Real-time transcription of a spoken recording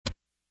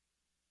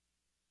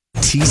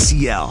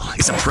TCL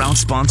is a proud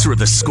sponsor of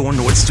the Score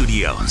North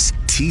Studios.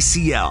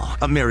 TCL,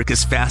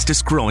 America's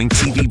fastest growing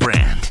TV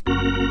brand.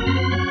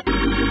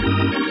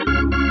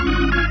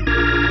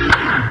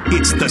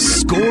 It's the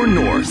Score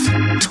North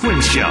Twin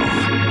Show.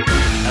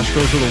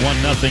 Astros with a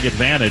 1-0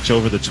 advantage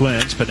over the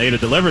Twins. Pineda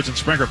delivers and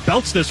Springer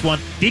belts this one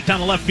deep down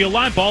the left field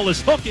line. Ball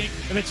is hooking.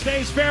 If it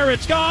stays fair,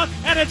 it's gone.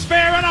 And it's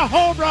fair and a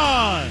home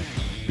run.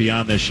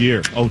 Beyond this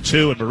year.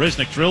 0-2 and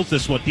Marisnik drills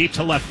this one deep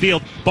to left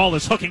field. Ball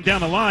is hooking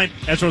down the line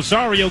as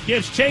Rosario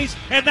gives chase,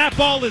 and that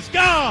ball is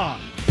gone.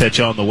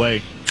 Pitch on the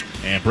way.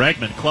 And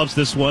Bregman clubs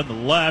this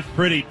one left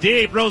pretty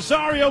deep.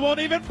 Rosario won't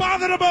even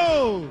bother to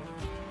move.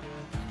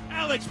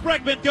 Alex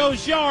Bregman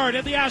goes yard,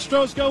 and the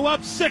Astros go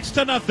up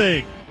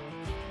 6-0.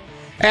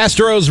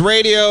 Astros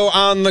radio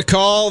on the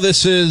call.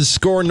 This is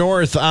Score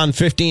North on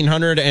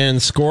 1500 and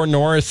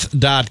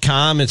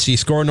scorenorth.com. It's the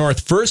Score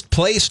North First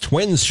Place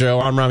Twins show.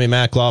 I'm Rami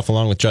Makloff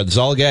along with Judd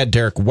Zulgad,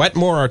 Derek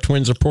Wetmore, our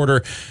Twins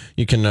reporter.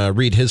 You can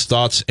read his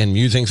thoughts and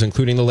musings,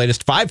 including the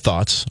latest 5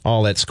 thoughts,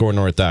 all at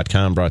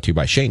scorenorth.com, brought to you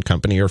by Shane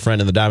Company, your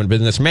friend in the diamond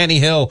business. Manny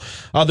Hill,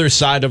 other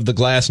side of the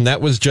glass, and that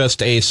was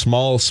just a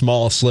small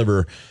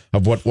sliver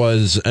of what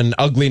was an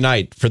ugly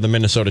night for the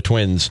Minnesota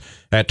Twins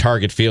at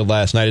Target Field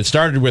last night. It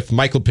started with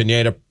Michael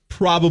Pineda,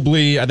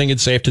 probably, I think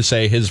it's safe to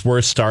say, his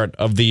worst start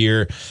of the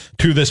year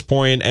to this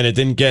point, and it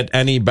didn't get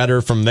any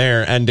better from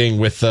there, ending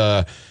with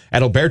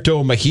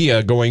Adalberto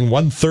Mejia going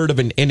 1/3 of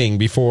an inning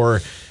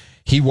before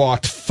he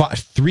walked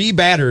 3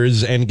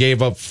 batters and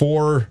gave up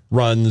 4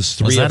 runs.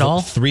 3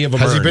 of them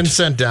Has earned. he been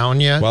sent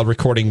down yet? While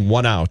recording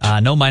 1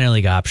 out. No minor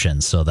league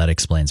options, so that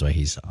explains why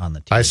he's on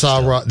the team. I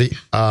saw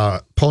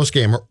the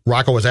post-game,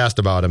 Rocco was asked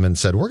about him and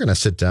said, we're going to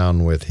sit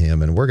down with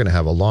him and we're going to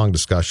have a long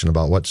discussion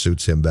about what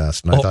suits him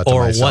best. And I thought to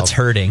myself, what's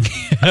hurting.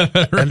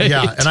 Right?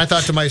 and I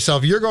thought to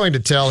myself, you're going to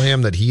tell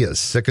him that he is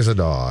sick as a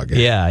dog.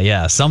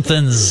 Yeah.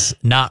 Something's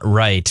not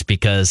right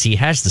because he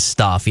has the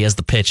stuff. He has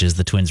the pitches.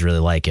 The Twins really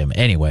like him.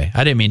 Anyway,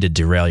 I didn't mean to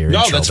derail your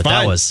intro, that's but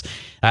fine. that was...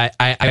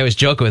 I was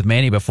joking with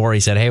Manny before. He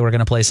said, hey, we're going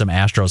to play some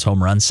Astros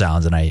home run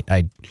sounds. And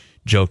I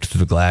joked through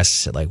the glass,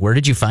 said, like, where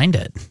did you find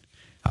it?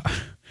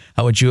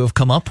 How would you have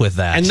come up with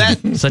that? And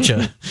that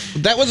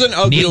was an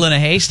ugly needle in a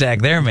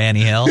haystack there,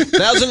 Manny Hill.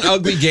 That was an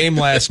ugly game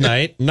last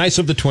night. Nice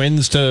of the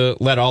Twins to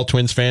let all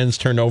Twins fans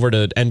turn over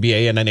to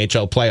NBA and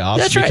NHL playoffs.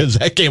 That's right. Because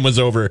that game was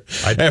over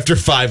after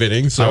 5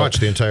 innings. So I watched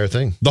the entire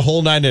thing. The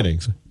whole 9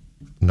 innings.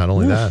 Not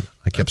only that,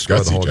 I kept score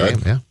the whole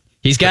game. Yeah.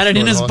 He's got it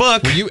in his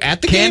book. Were you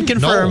at the Can game?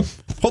 confirm. No.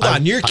 Hold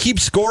on, you're keep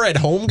score at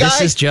home guy?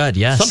 This is Judd,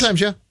 yes.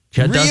 Sometimes, yeah.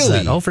 Judd does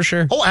Really? that. Oh, for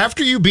sure. Oh,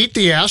 after you beat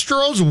the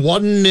Astros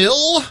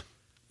 1-0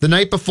 the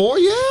night before?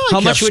 Yeah.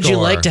 How much would you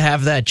like to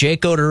have that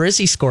Jake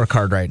Odorizzi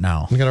scorecard right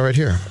now? I got it right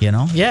here. You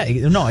know? Yeah.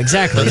 No,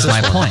 exactly. That's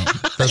my point.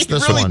 That's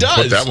this really one.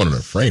 does. Put that one in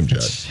a frame,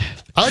 Judd.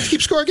 I like to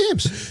keep score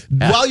games.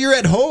 While you're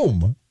at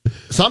home.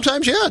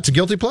 Sometimes, yeah, it's a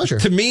guilty pleasure.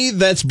 To me,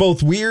 that's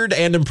both weird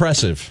and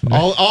impressive.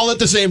 All at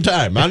the same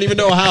time. I don't even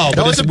know how,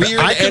 but it's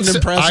weird and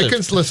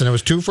impressive. Listen, it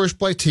was 2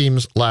 first-place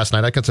teams last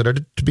night. I considered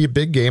it to be a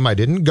big game. I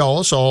didn't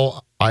go, so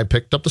I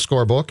picked up the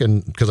scorebook,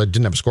 and because I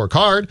didn't have a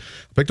scorecard,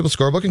 I picked up the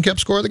scorebook and kept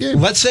score of the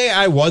game. Let's say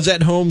I was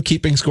at home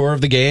keeping score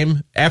of the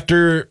game.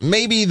 After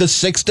maybe the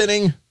 6th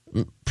inning,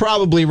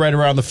 probably right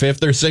around the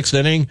 5th or 6th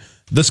inning,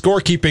 the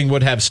scorekeeping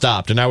would have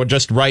stopped, and I would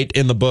just write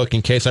in the book,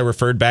 in case I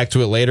referred back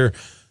to it later,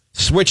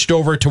 switched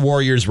over to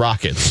Warriors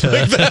Rockets.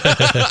 That's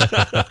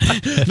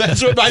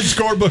what my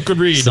scorebook would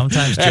read.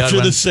 Sometimes, Judd, after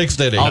the 6th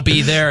inning. I'll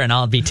be there and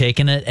I'll be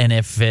taking it. And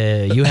if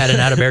you had an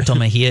Adalberto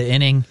Mejia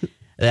inning,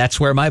 that's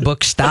where my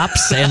book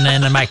stops. And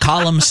then my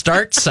column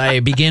starts. I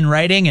begin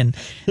writing. And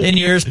in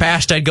years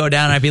past, I'd go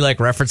down and I'd be like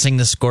referencing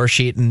the score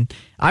sheet. And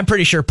I'm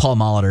pretty sure Paul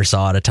Molitor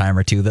saw it a time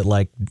or two that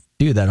like,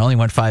 dude, that only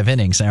went 5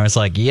 innings. And I was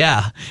like,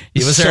 yeah.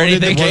 Was there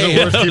anything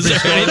else?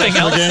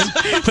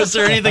 Was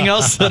there anything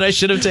else that I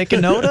should have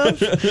taken note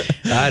of?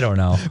 I don't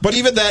know. But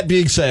even that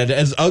being said,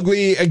 as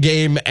ugly a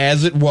game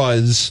as it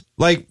was,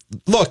 like,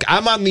 look,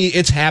 I'm on the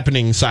it's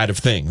happening side of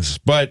things.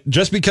 But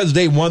just because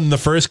they won the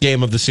first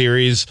game of the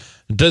series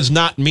does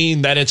not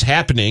mean that it's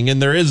happening.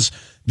 And there is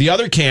the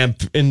other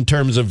camp in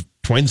terms of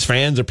Twins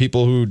fans or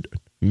people who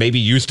maybe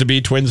used to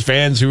be Twins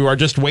fans who are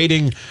just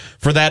waiting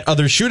for that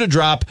other shoe to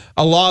drop.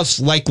 A loss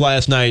like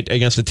last night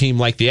against a team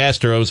like the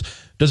Astros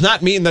does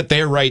not mean that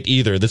they're right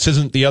either. This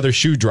isn't the other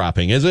shoe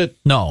dropping, is it?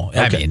 No. Okay.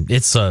 I mean,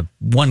 it's a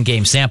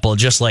 1-game sample,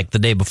 just like the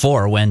day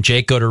before when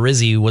Jake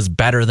Odorizzi was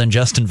better than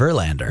Justin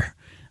Verlander.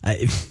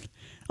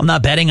 I'm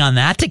not betting on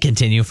that to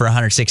continue for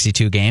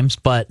 162 games,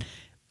 but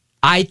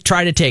I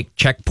try to take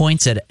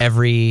checkpoints at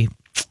every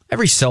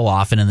so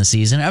often in the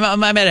season. I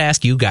might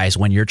ask you guys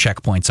when your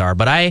checkpoints are,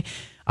 but I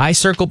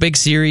circle big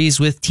series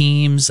with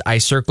teams. I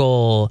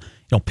circle,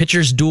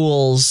 pitchers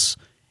duels,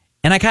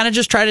 and I kind of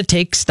just try to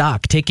take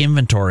stock, take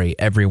inventory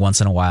every once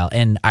in a while.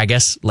 And I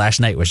guess last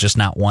night was just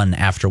not one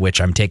after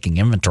which I'm taking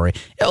inventory.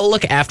 I'll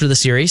look after the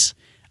series.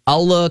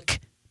 I'll look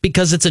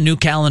because it's a new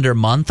calendar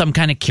month. I'm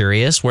kind of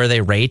curious where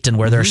they rate and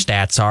where their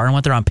stats are and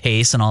what they're on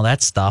pace and all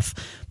that stuff.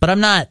 But I'm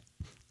not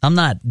I'm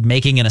not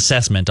making an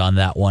assessment on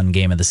that one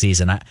game of the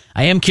season. I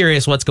am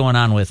curious what's going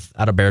on with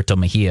Adalberto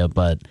Mejia,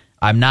 but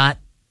I'm not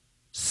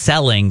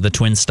selling the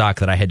Twins stock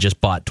that I had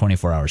just bought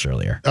 24 hours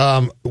earlier.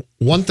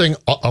 One thing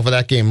off of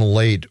that game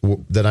late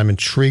that I'm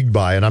intrigued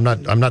by, and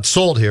I'm not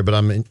sold here, but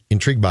I'm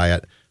intrigued by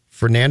it.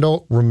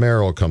 Fernando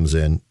Romero comes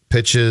in,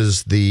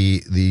 pitches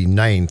the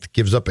ninth,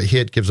 gives up a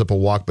hit, gives up a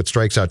walk, but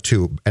strikes out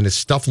 2, and his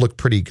stuff looked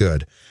pretty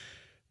good.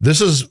 This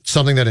is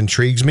something that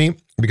intrigues me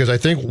because I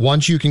think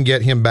once you can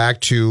get him back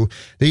to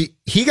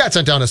he got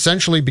sent down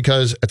essentially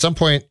because at some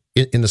point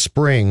in the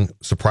spring,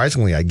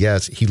 surprisingly, I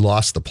guess, he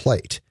lost the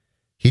plate.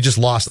 He just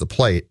lost the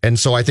plate. And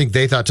so I think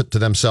they thought to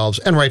themselves,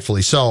 and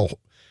rightfully so,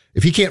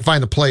 if he can't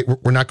find the plate,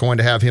 we're not going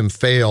to have him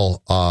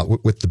fail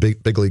with the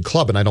big league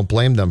club. And I don't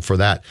blame them for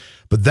that.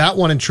 But that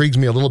one intrigues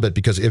me a little bit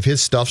because if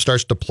his stuff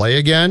starts to play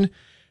again,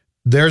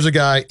 there's a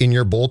guy in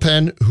your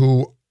bullpen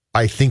who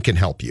I think can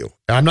help you.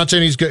 And I'm not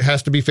saying he's good,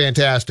 has to be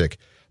fantastic,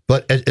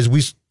 but as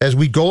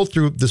we go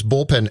through this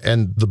bullpen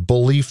and the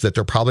belief that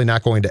they're probably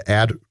not going to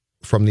add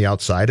from the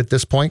outside at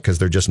this point because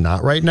they're just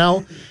not right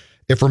now,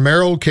 if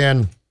Romero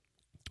can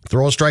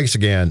throw strikes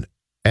again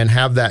and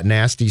have that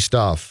nasty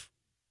stuff,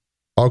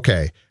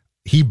 okay,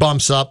 he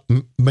bumps up.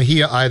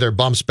 Mejia either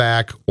bumps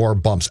back or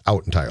bumps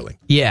out entirely.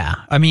 Yeah,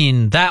 I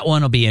mean, that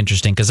one will be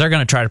interesting because they're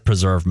going to try to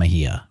preserve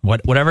Mejia.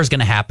 Whatever's going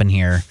to happen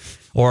here,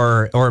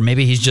 or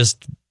maybe he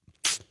just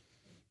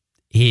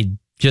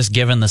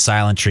given the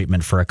silent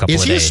treatment for a couple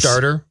of days. Is he a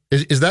starter?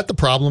 Is that the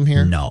problem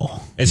here?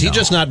 No. Is he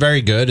just not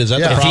very good? Is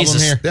that the problem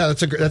here? Yeah,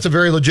 that's a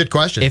very legit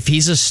question. If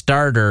he's a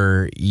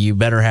starter, you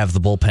better have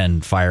the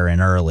bullpen fire in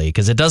early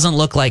because it doesn't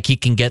look like he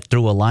can get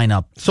through a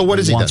lineup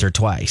once or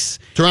twice.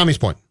 To Rami's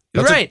point.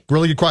 That's right. a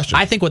really good question.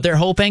 I think what they're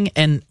hoping,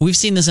 and we've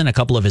seen this in a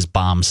couple of his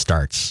bomb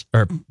starts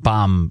or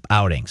bomb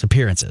outings,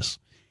 appearances.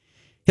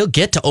 He'll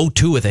get to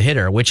 0-2 with a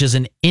hitter, which is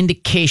an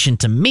indication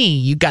to me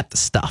you got the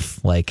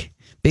stuff. Like,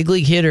 big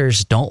league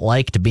hitters don't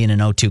like to be in an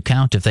 0-2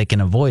 count if they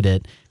can avoid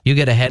it. You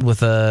get ahead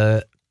with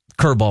a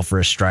curveball for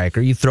a strike,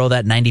 or you throw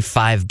that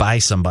 95 by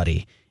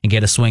somebody and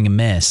get a swing and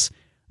miss.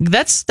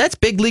 That's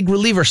big league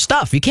reliever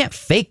stuff. You can't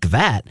fake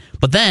that.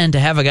 But then to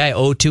have a guy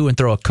 0-2 and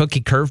throw a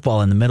cookie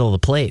curveball in the middle of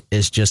the plate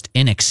is just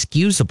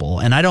inexcusable.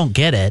 And I don't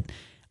get it.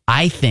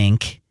 I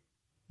think,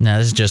 now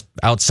this is just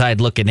outside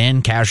looking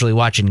in, casually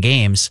watching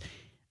games,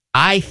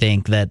 I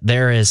think that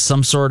there is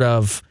some sort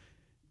of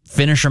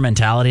finisher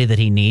mentality that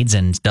he needs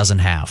and doesn't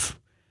have.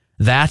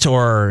 That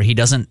or he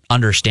doesn't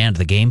understand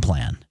the game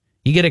plan.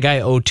 You get a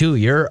guy 0-2,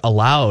 you're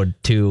allowed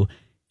to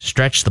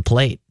stretch the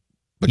plate.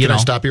 But can I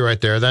stop you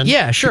right there then?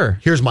 Yeah, sure.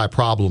 Here's my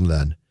problem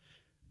then.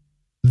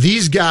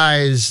 These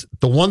guys,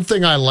 the one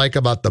thing I like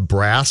about the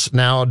brass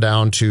now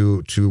down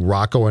to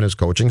Rocco and his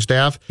coaching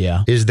staff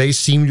is they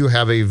seem to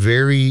have a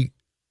very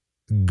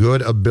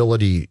good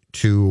ability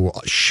to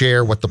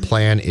share what the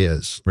plan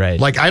is. Right.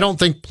 Like, I don't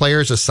think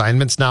players'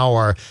 assignments now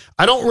are,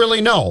 I don't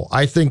really know.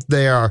 I think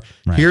they are,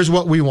 here's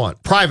what we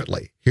want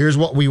privately. Here's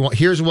what we want.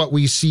 Here's what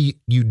we see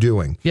you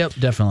doing. Yep,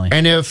 definitely.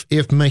 And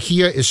if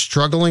Mejia is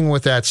struggling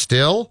with that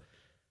still,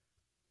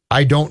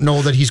 I don't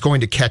know that he's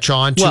going to catch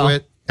on to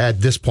it at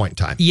this point in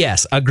time.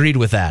 Yes, agreed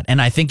with that. And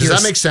I think Does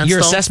that make sense, your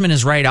though? assessment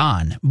is right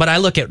on. But I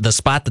look at the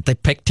spot that they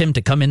picked him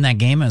to come in that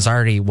game. It was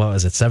already,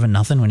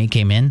 7-0 when he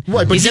came in?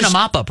 Right, but he's in a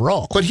mop-up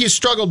role. But he's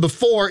struggled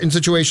before in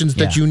situations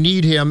that you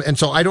need him. And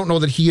so I don't know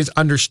that he is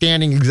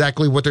understanding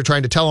exactly what they're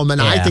trying to tell him. And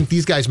I think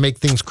these guys make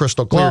things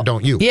crystal clear,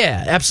 don't you?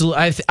 Yeah,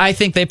 absolutely. I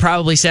think they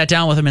probably sat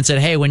down with him and said,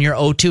 hey, when you're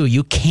 0-2,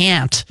 you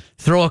can't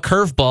throw a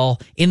curveball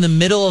in the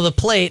middle of the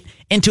plate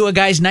into a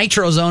guy's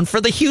nitro zone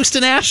for the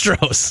Houston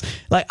Astros.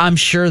 Like, I'm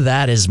sure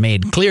that is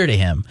made clear to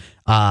him.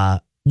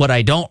 What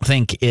I don't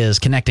think is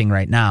connecting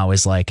right now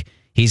is like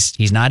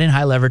he's not in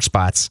high leverage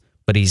spots,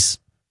 but he's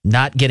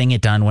not getting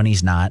it done when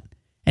he's not,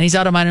 and he's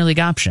out of minor league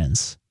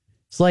options.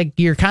 It's like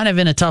you're kind of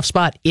in a tough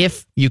spot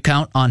if you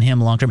count on him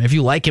long term. If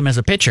you like him as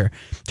a pitcher,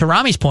 to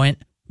Rami's point,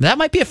 that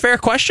might be a fair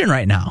question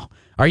right now.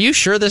 Are you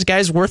sure this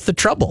guy's worth the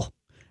trouble?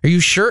 Are you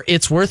sure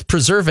it's worth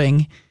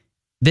preserving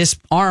this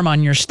arm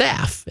on your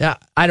staff?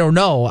 I don't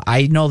know.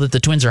 I know that the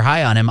Twins are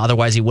high on him.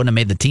 Otherwise, he wouldn't have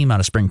made the team out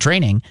of spring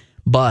training.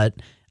 But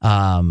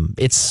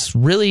it's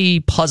really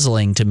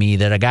puzzling to me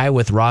that a guy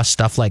with raw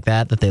stuff like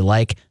that they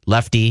like,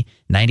 lefty,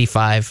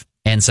 95,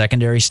 and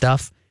secondary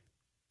stuff,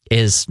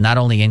 is not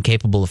only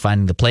incapable of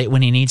finding the plate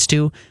when he needs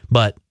to,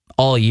 but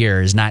all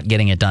year is not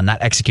getting it done,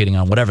 not executing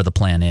on whatever the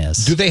plan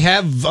is. Do they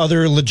have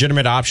other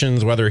legitimate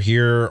options, whether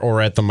here or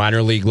at the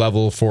minor league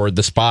level, for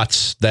the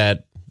spots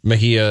that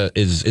Mejia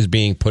is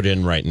being put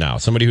in right now?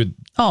 Somebody who...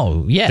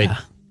 Oh, yeah.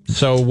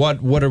 So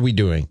what are we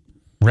doing?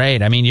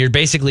 Right. I mean,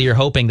 you're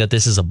hoping that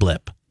this is a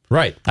blip.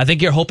 Right. I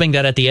think you're hoping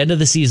that at the end of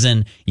the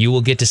season, you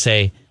will get to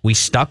say, we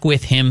stuck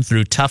with him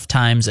through tough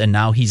times, and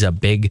now he's a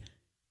big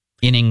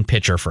inning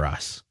pitcher for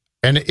us.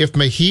 And if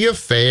Mejia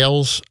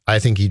fails, I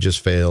think he just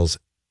fails,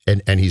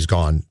 and he's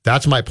gone.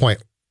 That's my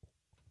point.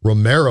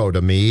 Romero,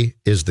 to me,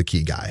 is the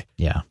key guy.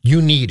 Yeah.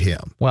 You need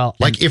him. Well,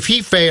 like, if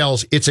he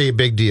fails, it's a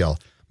big deal.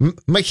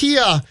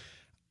 Mejia,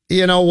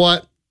 you know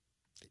what?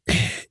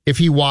 If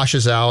he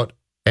washes out,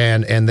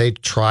 and they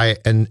try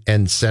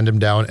and send him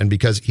down, and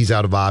because he's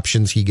out of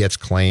options, he gets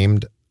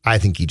claimed. I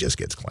think he just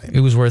gets claimed. It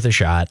was worth a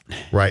shot.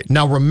 Right.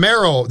 Now,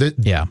 Romero,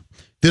 Yeah.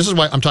 this is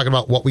why I'm talking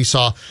about what we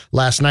saw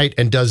last night,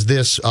 and does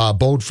this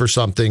bode for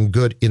something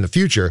good in the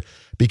future?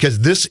 Because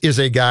this is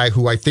a guy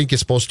who I think is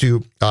supposed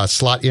to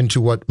slot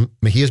into what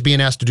Mejia is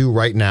being asked to do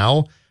right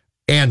now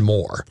and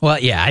more. Well,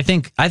 yeah, I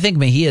think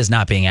Mejia is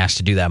not being asked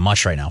to do that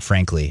much right now,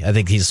 frankly. I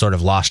think he's sort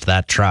of lost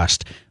that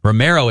trust.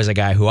 Romero is a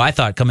guy who I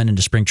thought coming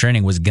into spring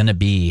training was going to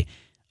be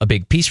a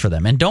big piece for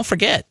them. And don't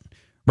forget,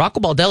 Rocco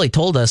Baldelli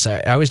told us,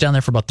 I was down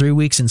there for about 3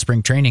 weeks in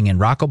spring training, and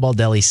Rocco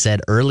Baldelli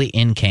said early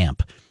in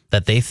camp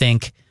that they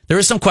think there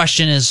was some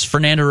question, is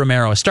Fernando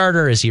Romero a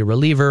starter? Is he a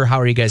reliever?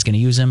 How are you guys going to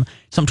use him?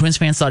 Some Twins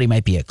fans thought he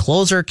might be a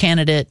closer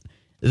candidate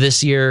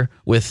this year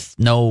with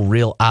no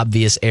real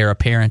obvious heir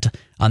apparent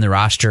on the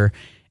roster.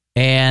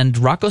 And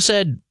Rocco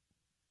said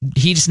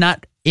he's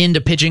not into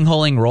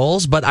pigeonholing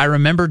roles, but I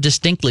remember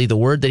distinctly the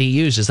word that he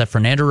used is that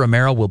Fernando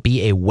Romero will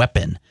be a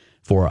weapon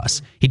for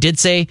us. He did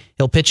say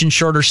he'll pitch in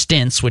shorter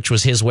stints, which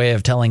was his way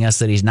of telling us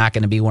that he's not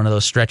going to be one of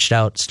those stretched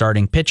out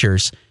starting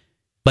pitchers.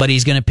 But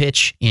he's going to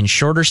pitch in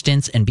shorter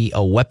stints and be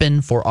a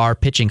weapon for our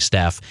pitching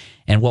staff.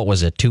 And what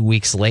was it? 3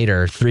 weeks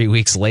later,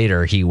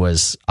 he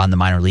was on the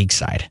minor league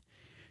side.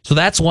 So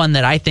that's one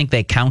that I think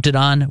they counted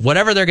on.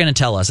 Whatever they're going to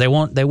tell us, they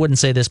wouldn't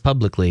say this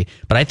publicly,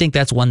 but I think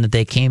that's one that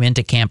they came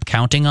into camp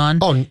counting on.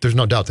 Oh, there's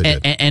no doubt they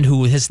did. And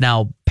who has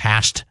now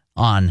passed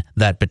on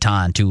that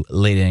baton to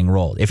late inning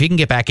role. If he can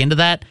get back into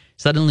that,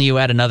 suddenly you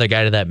add another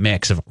guy to that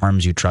mix of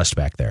arms you trust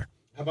back there.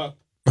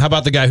 How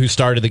about the guy who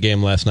started the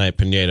game last night,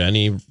 Pineda?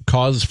 Any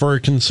cause for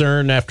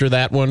concern after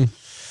that one?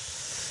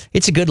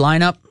 It's a good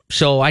lineup,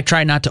 so I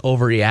try not to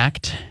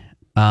overreact.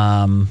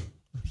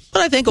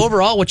 But I think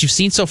overall, what you've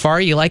seen so far,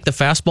 you like the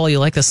fastball, you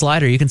like the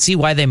slider. You can see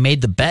why they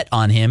made the bet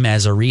on him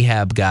as a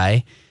rehab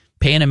guy.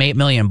 Paying him $8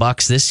 million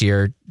this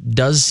year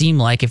does seem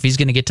like, if he's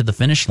going to get to the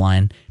finish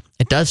line,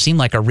 it does seem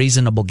like a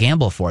reasonable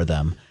gamble for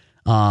them.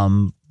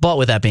 But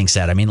with that being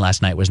said, I mean,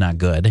 last night was not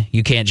good.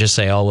 You can't just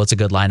say, oh, well, it's a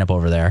good lineup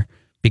over there,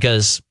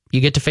 because you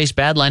get to face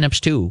bad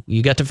lineups too.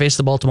 You got to face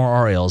the Baltimore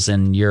Orioles,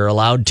 and you're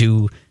allowed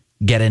to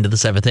get into the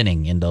seventh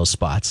inning in those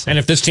spots. And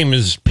if this team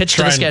is pitch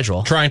to the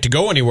schedule, trying to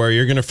go anywhere,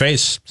 you're going to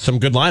face some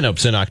good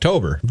lineups in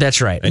October.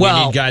 That's right. And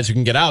you need guys who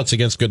can get outs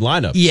against good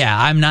lineups. Yeah,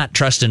 I'm not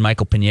trusting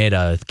Michael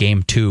Pineda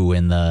game 2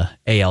 in the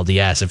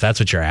ALDS, if that's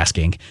what you're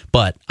asking.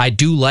 But I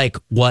do like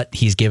what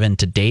he's given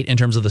to date in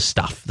terms of the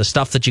stuff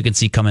that you can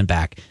see coming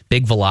back.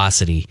 Big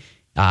velocity.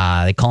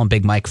 They call him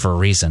Big Mike for a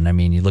reason. I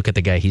mean, you look at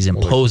the guy; he's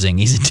imposing,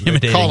 he's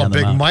intimidating. They call him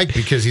Big Mike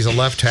because he's a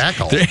left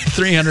tackle.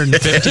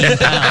 315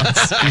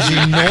 pounds. He's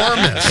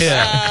enormous.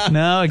 Yeah.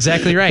 No,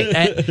 exactly right.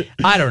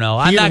 I don't know.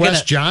 He and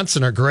Wes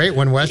Johnson are great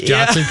when Wes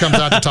Johnson comes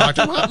out to talk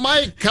to him. Oh,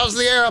 Mike, how's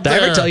the air up there?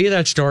 Did I ever tell you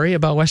that story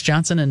about Wes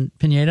Johnson and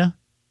Pineda?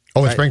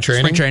 Oh, in spring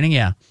training? Spring training,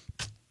 yeah.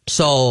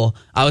 So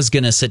I was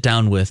going to sit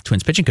down with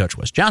Twins pitching coach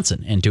Wes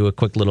Johnson and do a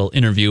quick little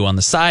interview on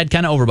the side,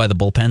 kind of over by the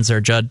bullpens there,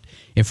 Judd,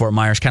 in Fort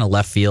Myers, kind of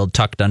left field,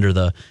 tucked under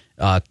the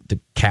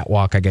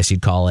catwalk, I guess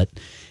you'd call it.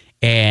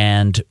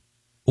 And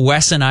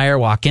Wes and I are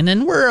walking,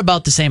 and we're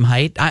about the same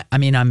height. I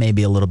mean, I'm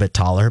maybe a little bit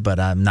taller, but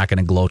I'm not going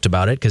to gloat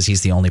about it because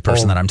he's the only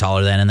person that I'm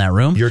taller than in that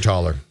room. You're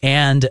taller.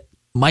 And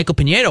Michael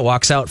Pineda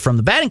walks out from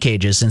the batting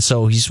cages, and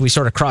so we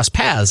sort of cross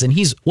paths. And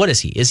what is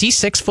he? Is he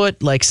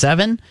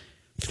 6'7"?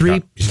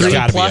 Three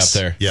plus,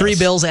 there. Yes. 3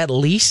 bills at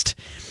least.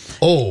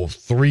 Oh,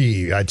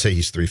 3. I'd say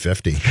he's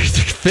 350.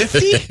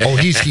 50? Oh,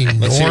 he's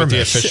enormous.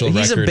 The official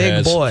He's a record big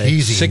has. boy.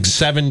 He's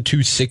 6'7",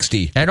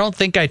 260. I don't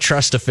think I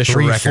trust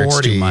official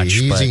records too much.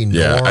 He's but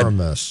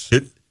enormous.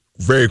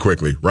 Very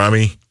quickly,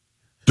 Rami,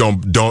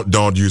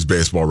 don't use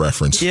Baseball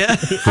Reference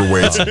for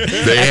weights.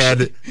 They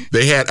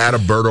had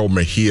Adalberto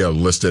Mejia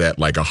listed at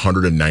like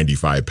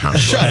 195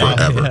 pounds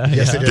forever.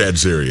 Yes, dead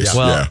serious.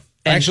 Well, yeah.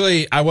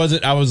 Actually, I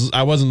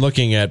wasn't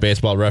looking at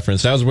Baseball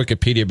Reference. That was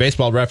Wikipedia.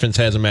 Baseball Reference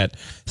has him at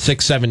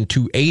 6'7",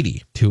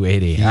 280.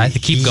 280. I have to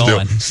keep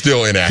going.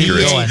 Still inaccurate.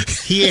 Keep going.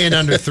 He ain't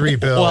under 3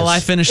 bills. While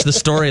I finish the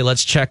story,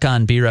 let's check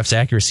on BREF's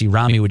accuracy.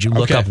 Rami, would you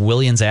look up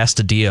Williams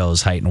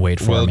Astudillo's height and weight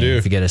for me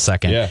if you get a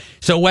second? Yeah.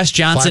 So Wes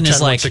Johnson 5'10", is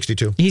like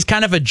 162. He's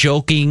kind of a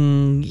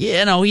joking,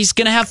 he's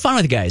going to have fun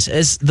with guys.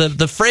 As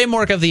the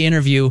framework of the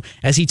interview,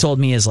 as he told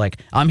me, is like,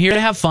 I'm here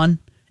to have fun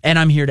and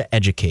I'm here to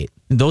educate.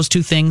 Those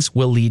two things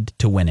will lead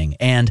to winning.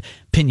 And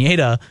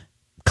Pineda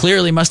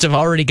clearly must have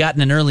already gotten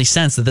an early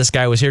sense that this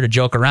guy was here to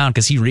joke around,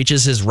 because he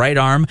reaches his right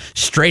arm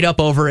straight up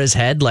over his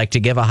head like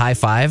to give a high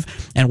five.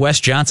 And Wes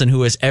Johnson,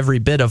 who is every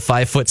bit of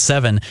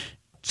 5'7",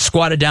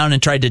 squatted down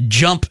and tried to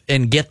jump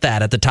and get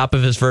that at the top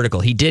of his vertical.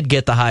 He did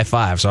get the high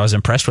five, so I was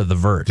impressed with the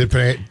vert. Did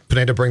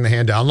Pineda bring the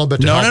hand down a little bit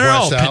to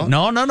help Wes out?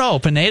 No.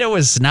 Pineda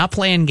was not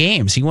playing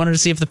games. He wanted to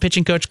see if the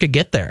pitching coach could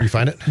get there. You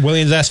find it?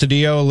 Williams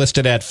Astudillo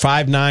listed at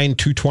 5'9",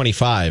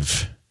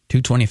 225.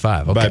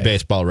 225. Okay. by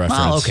Baseball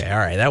Reference. Oh, okay. All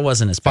right. That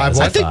wasn't as bad as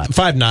I thought.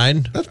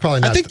 5'9". That's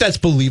probably not. I think that's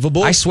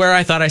believable. I swear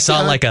I thought I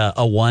saw like a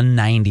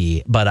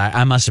 190, but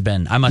I must have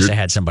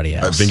had somebody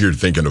else. I think you're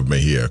thinking of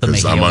Mejia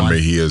because I'm on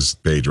Mejia's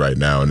page right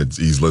now, and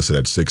he's listed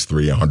at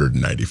 6'3",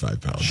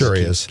 195 pounds. Sure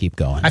he is. Keep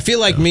going. I feel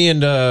like me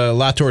and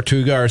La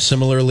Tortuga are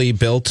similarly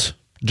built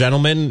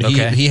gentlemen.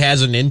 Okay. He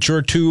has an inch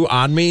or two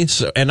on me,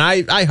 and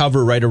I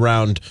hover right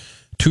around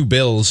 2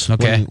 bills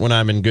when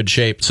I'm in good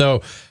shape.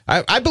 So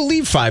I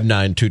believe 5'9",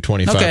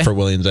 225 for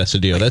Willians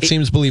Estedio. That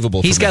seems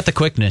believable. He's for me. got the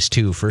quickness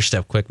too. First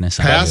step quickness.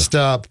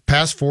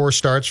 Past 4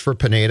 starts for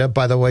Pineda,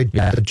 by the way.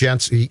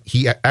 Gents,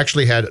 he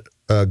actually had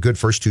good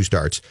first 2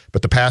 starts,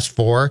 but the past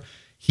 4,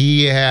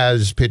 he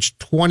has pitched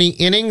 20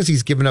 innings.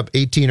 He's given up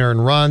 18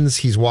 earned runs.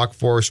 He's walked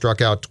 4,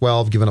 struck out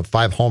 12, given up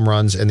 5 home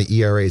runs, and the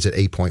ERA is at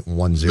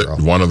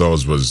 8.10. One of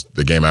those was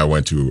the game I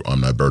went to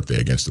on my birthday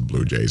against the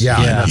Blue Jays. Yeah,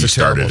 that's he a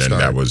started, terrible start.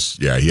 and that was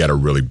he had a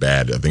really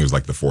bad. I think it was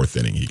like the 4th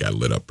inning. He got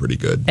lit up pretty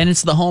good. And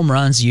it's the home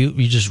runs. You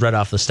just read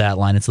off the stat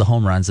line. It's the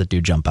home runs that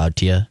do jump out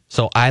to you.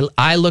 So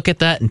I look at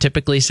that and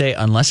typically say,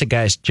 unless a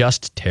guy's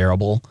just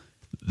terrible,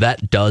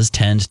 that does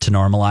tend to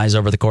normalize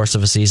over the course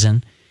of a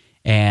season.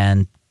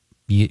 And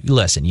you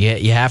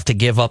have to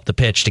give up the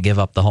pitch to give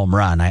up the home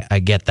run. I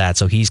get that.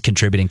 So he's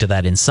contributing to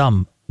that in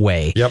some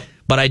way. Yep.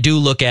 But I do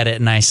look at it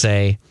and I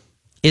say,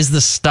 is the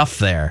stuff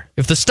there?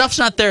 If the stuff's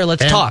not there,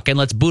 let's talk and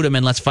let's boot him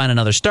and let's find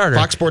another starter.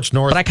 Fox Sports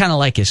North. But I kind of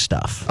like his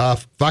stuff.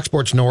 Fox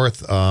Sports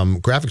North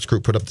graphics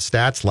group put up the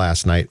stats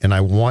last night, and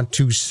I want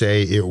to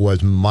say it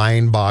was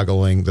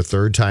mind-boggling the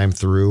third time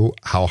through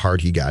how hard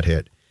he got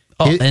hit.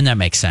 And that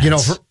makes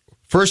sense.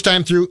 First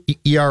time through,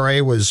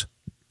 ERA was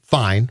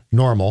fine,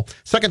 normal.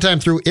 Second time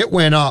through, it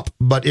went up,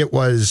 but it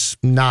was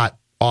not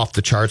off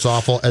the charts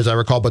awful, as I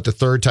recall. But the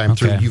third time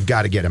through, you've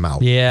got to get him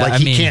out. Yeah,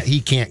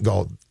 he can't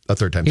go a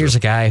third time. Here's a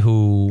guy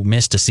who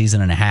missed a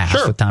season and a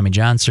half with Tommy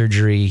John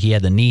surgery. He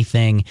had the knee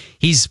thing.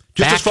 He's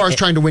just back. As far as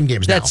trying to win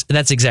games.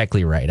 That's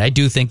exactly right. I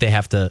do think they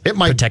have to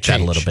protect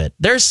that a little bit.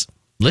 There's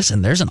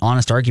an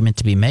honest argument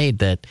to be made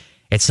that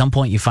at some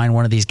point you find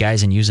one of these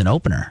guys and use an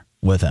opener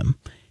with him.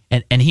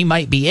 And he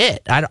might be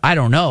it. I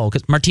don't know,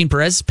 because Martin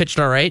Perez pitched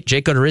all right.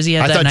 Jake Odorizzi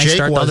had that nice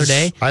start the other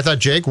day. I thought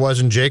Jake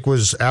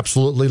was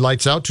absolutely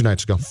lights out 2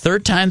 nights ago.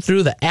 Third time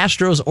through, the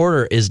Astros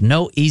order is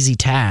no easy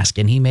task,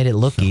 and he made it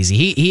look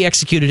easy. He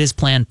executed his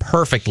plan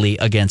perfectly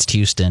against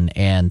Houston,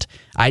 and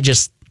I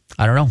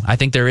don't know. I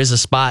think there is a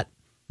spot.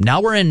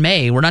 Now we're in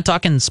May. We're not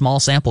talking small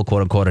sample,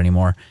 quote unquote,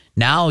 anymore.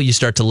 Now you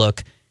start to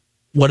look,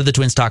 what do the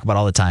Twins talk about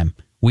all the time?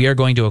 We are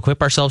going to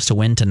equip ourselves to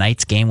win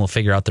tonight's game. We'll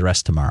figure out the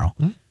rest tomorrow.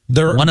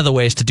 One of the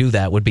ways to do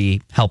that would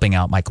be helping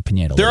out Michael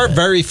Pineda. There are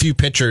very few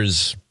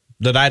pitchers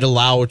that I'd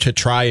allow to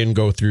try and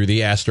go through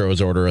the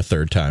Astros order a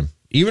third time.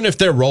 Even if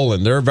they're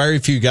rolling, there are very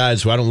few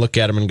guys who I don't look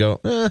at them and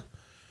go,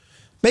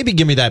 maybe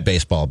give me that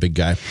baseball, big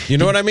guy. You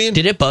know what I mean?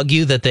 Did it bug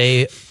you that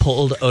they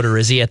pulled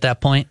Odorizzi at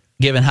that point,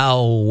 given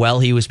how well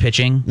he was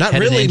pitching? Not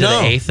headed really, into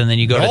no. the 8th, and then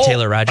you go to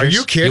Taylor Rogers. Are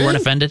you kidding? You weren't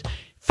offended?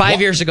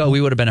 5 years ago,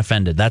 we would have been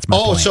offended. That's my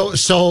point.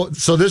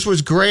 So this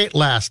was great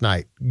last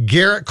night.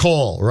 Garrett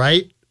Cole,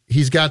 right?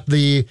 He's got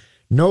the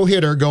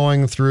no-hitter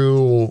going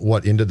through,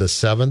 into the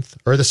 7th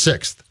or the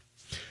 6th.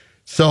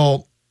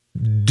 So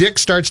Dick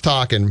starts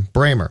talking,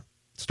 Bramer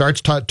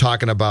starts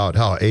talking about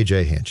how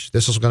A.J. Hinch,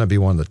 this is going to be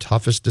one of the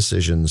toughest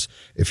decisions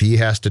if he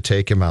has to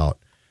take him out.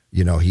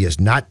 He has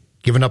not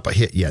given up a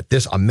hit yet.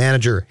 A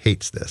manager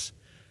hates this.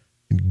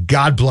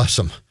 God bless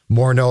him.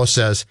 Morneau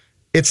says,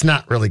 it's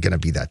not really going to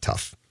be that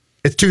tough.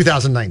 It's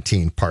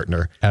 2019,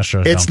 partner.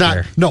 Astros it's don't not.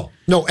 care.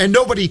 No, and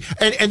nobody,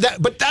 and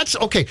that. But that's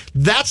okay.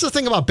 That's the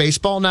thing about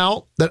baseball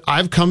now that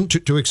I've come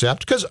to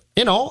accept, because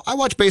I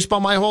watch baseball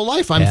my whole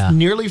life. I'm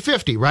nearly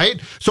 50,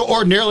 right? So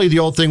ordinarily the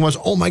old thing was,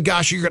 oh my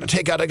gosh, you're going to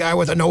take out a guy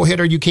with a no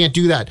hitter. You can't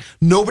do that.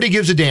 Nobody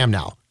gives a damn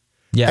now.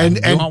 Yeah, and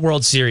you want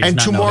World Series. And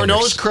not to Morneau's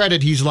no-hitters.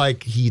 credit, he's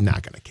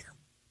not going to care.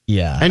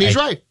 Yeah, and he's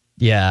right.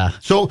 Yeah.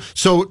 So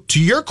to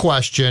your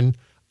question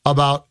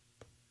about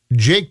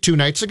Jake 2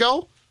 nights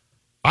ago,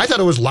 I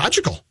thought it was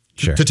logical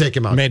to take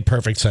him out. Made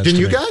perfect sense. Didn't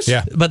to you me. guys?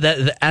 Yeah. But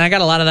and I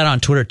got a lot of that on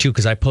Twitter too,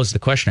 because I posed the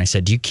question. I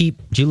said, "Do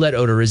you let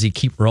Odorizzi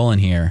keep rolling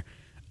here?"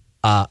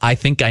 I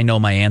think I know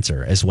my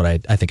answer, is what I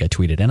think I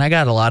tweeted, and I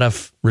got a lot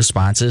of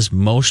responses.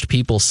 Most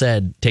people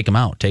said, "Take him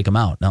out, take him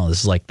out." No,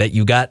 this is like that.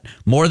 You got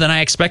more than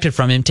I expected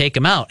from him. Take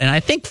him out. And I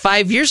think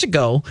 5 years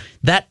ago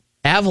that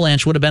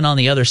avalanche would have been on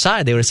the other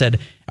side. They would have said,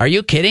 "Are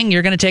you kidding?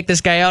 You're going to take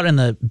this guy out in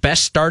the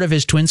best start of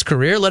his Twins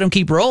career? Let him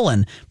keep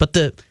rolling." But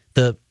the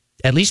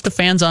at least the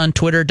fans on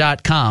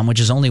Twitter.com, which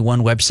is only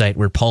one website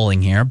we're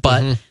polling here,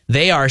 but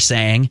they are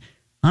saying,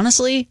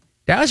 honestly,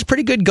 that was a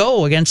pretty good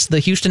go against the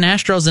Houston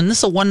Astros, and this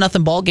is a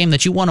 1-0 ball game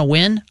that you want to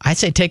win. I'd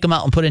say take them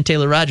out and put in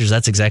Taylor Rogers.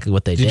 That's exactly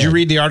what they did. Did you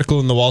read the article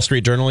in the Wall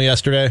Street Journal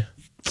yesterday?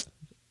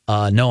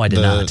 No, I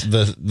did not.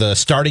 The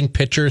starting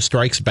pitcher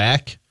strikes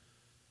back,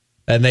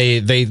 and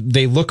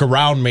they look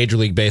around Major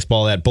League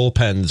Baseball at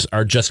bullpens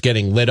are just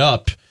getting lit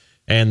up,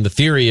 and the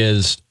theory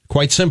is,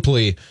 quite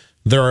simply,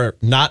 there are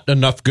not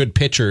enough good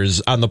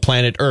pitchers on the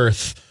planet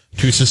Earth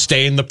to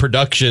sustain the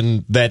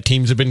production that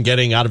teams have been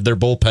getting out of their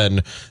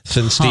bullpen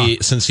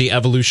since the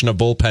evolution of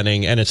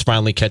bullpenning, and it's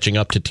finally catching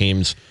up to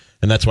teams.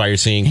 And that's why you're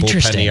seeing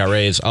bullpen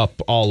ERAs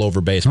up all over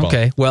baseball.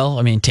 Okay, well,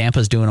 I mean,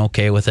 Tampa's doing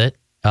okay with it.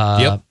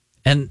 Yep.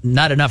 And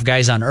not enough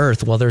guys on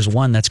earth. Well, there's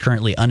one that's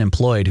currently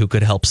unemployed who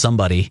could help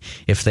somebody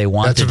if they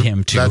wanted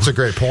him to. That's a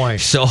great point.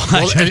 So,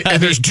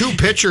 and there's two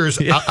pitchers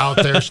out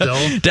there still.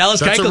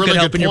 Dallas Keuchel really could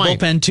help in your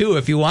bullpen too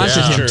if you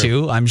wanted him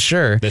to. I'm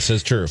sure this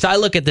is true. So I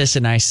look at this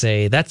and I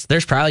say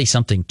there's probably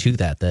something to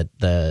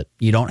that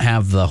you don't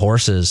have the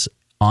horses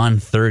on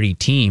 30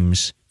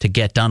 teams to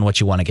get done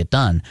what you want to get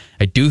done.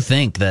 I do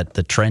think that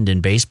the trend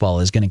in baseball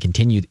is going to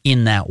continue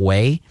in that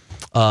way.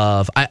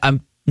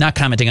 I'm not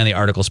commenting on the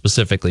article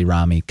specifically,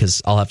 Rami,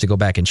 because I'll have to go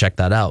back and check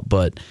that out.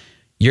 But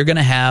you're going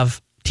to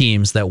have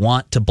teams that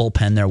want to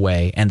bullpen their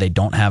way, and they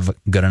don't have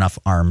good enough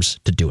arms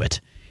to do it.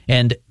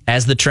 And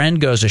as the trend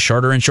goes to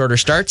shorter and shorter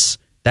starts,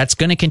 that's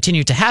going to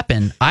continue to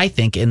happen, I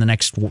think, in the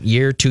next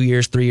year, 2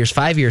 years, 3 years,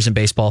 5 years in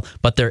baseball.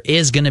 But there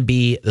is going to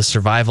be the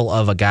survival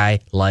of a guy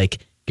like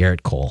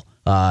Garrett Cole,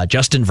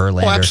 Justin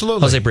Verlander,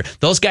 absolutely. Jose Barrios.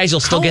 Those guys will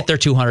still get their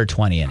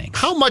 220 innings.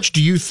 How much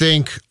do you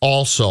think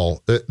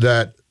also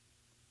that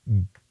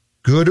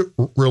good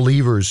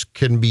relievers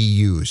can be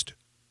used?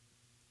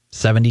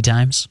 70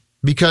 times?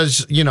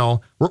 Because,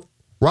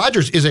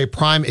 Rogers is a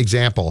prime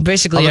example.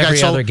 Basically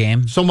every other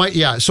game. So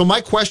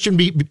my question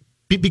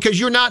because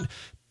you're not,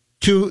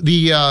 to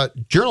the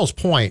Journal's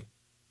point,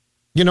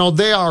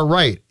 they are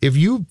right. If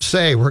you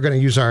say we're going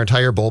to use our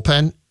entire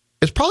bullpen,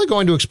 it's probably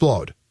going to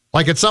explode.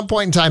 Like at some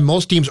point in time,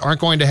 most teams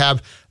aren't going to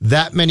have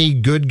that many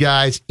good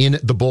guys in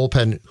the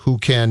bullpen who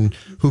can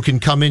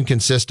come in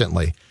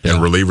consistently. And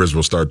relievers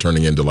will start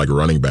turning into like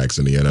running backs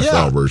in the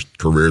NFL, where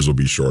careers will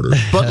be shorter.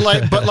 But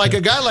like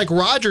a guy like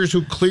Rogers,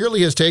 who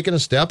clearly has taken a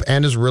step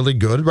and is really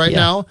good right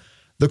now.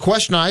 The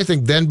question I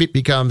think then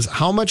becomes,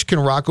 how much can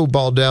Rocco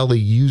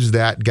Baldelli use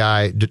that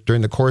guy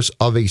during the course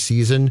of a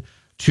season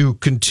to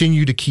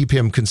continue to keep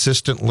him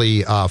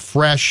consistently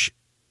fresh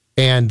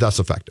and thus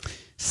effective?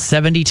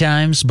 70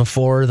 times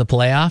before the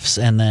playoffs,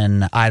 and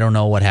then I don't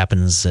know what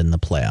happens in the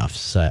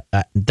playoffs.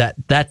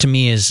 That to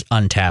me is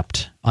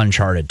untapped,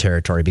 uncharted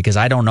territory, because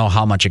I don't know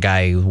how much a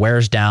guy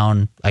wears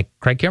down. Like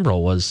Craig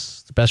Kimbrell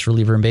was the best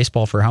reliever in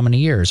baseball for how many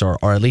years, or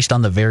at least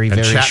on the very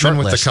Chapman short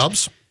with list. The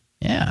Cubs?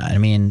 Yeah, I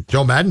mean,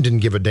 Joe Madden didn't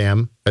give a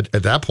damn at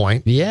that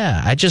point.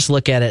 Yeah, I just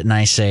look at it and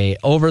I say,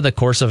 over the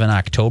course of an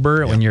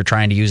October, when you're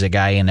trying to use a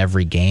guy in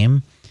every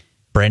game,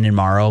 Brandon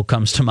Morrow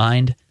comes to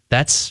mind.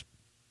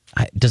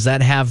 Does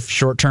that have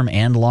short-term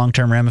and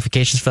long-term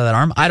ramifications for that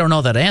arm? I don't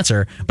know that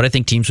answer, but I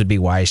think teams would be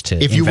wise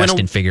to invest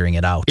in figuring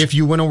it out. If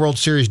you win a World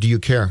Series, do you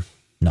care?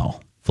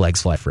 No.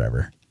 Flags fly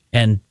forever.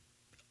 And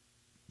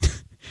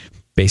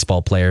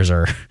baseball players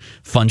are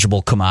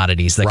fungible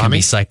commodities that can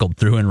be cycled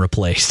through and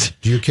replaced.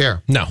 Do you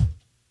care? No.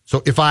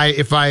 So if I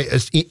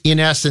in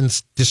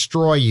essence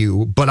destroy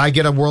you, but I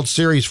get a World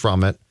Series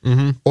from it,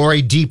 or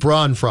a deep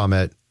run from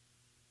it,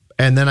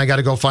 and then I got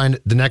to go find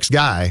the next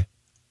guy,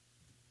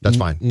 that's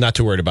fine. Not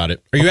too worried about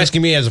it. Are you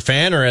asking me as a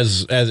fan or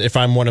as if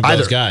I'm one of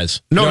those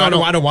guys? No. I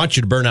don't want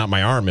you to burn out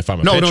my arm if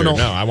I'm a pitcher. No,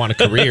 I want a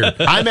career.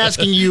 I'm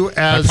asking you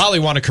as... I probably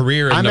want a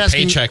career and a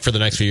paycheck for the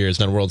next few years,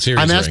 not a World Series.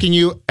 I'm asking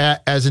you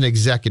as an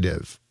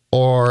executive.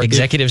 Or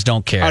executives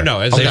don't care. Oh no,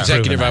 as an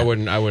executive, I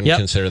wouldn't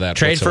consider that.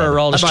 Trade whatsoever. for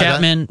Aroldis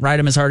Chapman, ride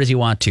him as hard as you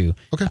want to.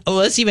 Okay. Oh,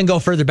 let's even go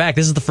further back.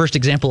 This is the first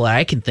example that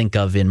I can think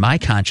of in my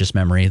conscious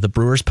memory. The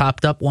Brewers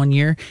popped up one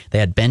year. They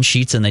had Ben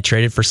Sheets and they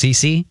traded for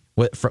CeCe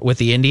with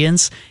the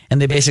Indians,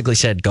 and they basically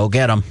said, "Go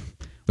get him.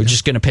 We're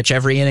just going to pitch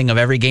every inning of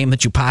every game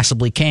that you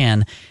possibly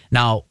can."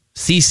 Now,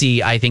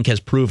 CeCe, I think,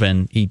 has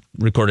proven, he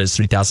recorded his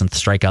 3,000th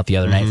strikeout the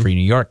other night for New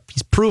York.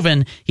 He's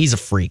proven he's a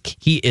freak.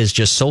 He is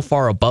just so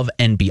far above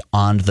and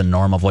beyond the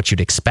norm of what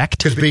you'd expect.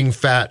 Because being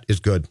fat is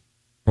good.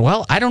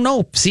 Well, I don't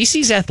know.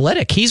 CeCe's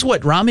athletic. He's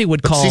what Rami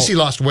would call... CeCe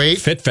lost weight.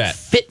 Fit fat.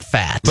 Fit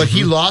fat. But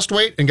he lost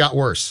weight and got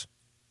worse.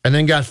 And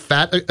then got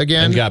fat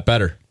again. And got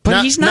better.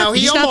 But he's not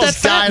he he's almost not that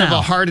fat died now. of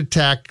a heart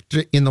attack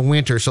in the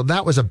winter, so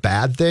that was a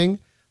bad thing.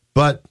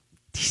 But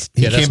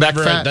he came back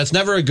fat. That's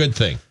never a good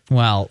thing.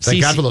 Well,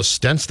 thank God for those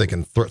stents they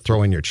can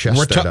throw in your chest.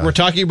 We're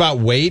talking about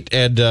weight,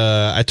 and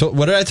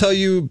what did I tell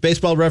you?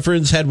 Baseball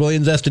Reference had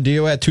Williams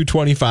Astudillo at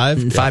 225.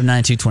 5'9",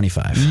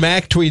 225.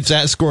 Mac tweets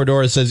at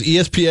Scoredor, says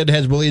ESPN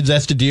has Williams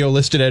Astudillo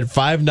listed at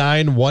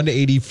 5'9",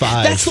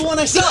 185. That's the one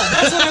I saw.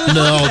 That's what I was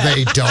No,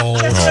 they don't.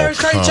 That's what I was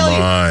trying to tell you.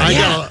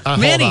 Yeah.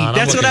 Manny,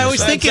 that's what I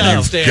was thinking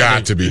of. You've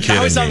got to be kidding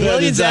I was on me.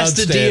 Williams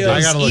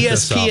Astudillo's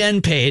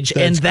ESPN page,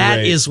 and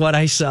that is what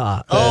I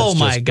saw. Oh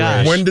my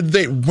gosh! When did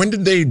they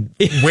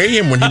weigh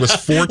him? When he was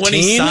 14? When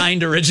he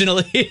signed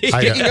originally.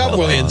 Speaking of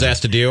Williams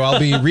Astudillo, I'll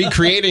be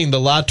recreating the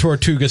La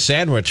Tortuga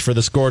sandwich for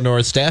the Score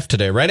North staff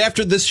today. Right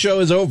after this show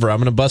is over, I'm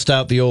going to bust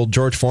out the old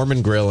George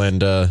Foreman grill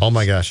and oh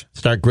my gosh,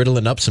 start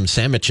griddling up some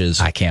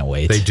sandwiches. I can't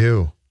wait. They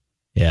do.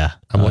 Yeah.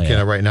 I'm looking at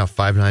it right now,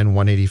 5'9",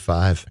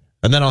 185.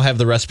 And then I'll have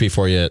the recipe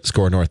for you at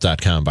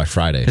scorenorth.com by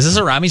Friday. Is this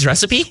a Rami's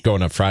recipe?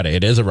 Going up Friday.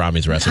 It is a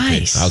Rami's recipe.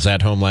 Nice. I was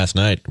at home last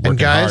night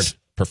working hard,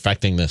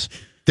 perfecting this.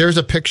 there's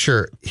a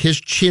picture.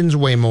 His chin's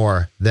way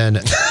more than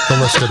the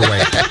listed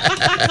weight.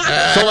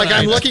 So, like,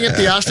 I'm looking at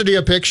the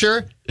Ostadia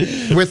picture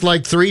with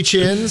like 3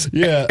 chins,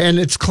 and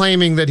it's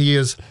claiming that he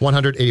is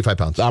 185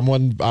 pounds. I'm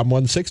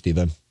 160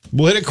 then.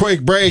 We'll hit a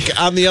quick break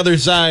on the other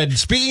side.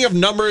 Speaking of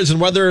numbers and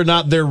whether or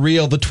not they're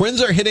real, the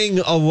Twins are hitting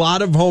a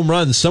lot of home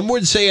runs. Some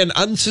would say an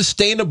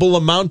unsustainable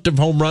amount of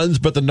home runs,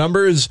 but the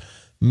numbers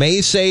may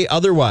say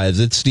otherwise.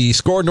 It's the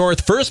Score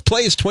North First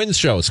Place Twins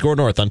Show. Score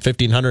North on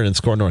 1500 and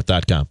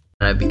scorenorth.com.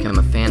 I've become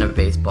a fan of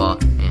baseball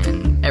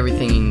and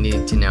everything you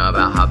need to know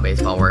about how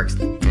baseball works.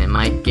 And it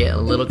might get a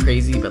little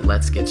crazy, but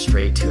let's get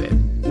straight to it.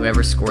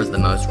 Whoever scores the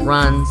most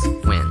runs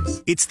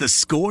wins. It's the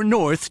Score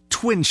North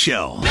Twin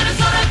Show.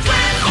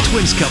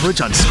 Twins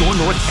coverage on Score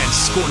North and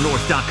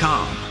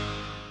scorenorth.com.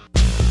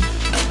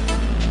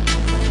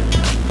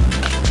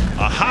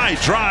 A high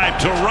drive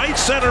to right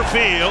center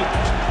field.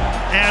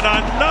 And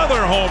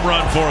another home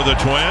run for the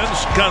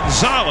Twins.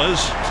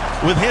 Gonzalez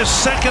with his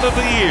second of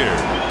the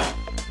year.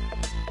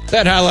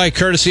 That highlight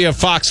courtesy of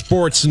Fox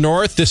Sports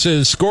North. This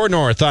is Score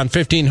North on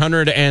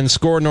 1500 and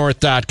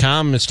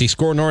scorenorth.com. It's the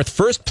Score North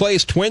First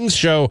Place Twins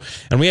Show,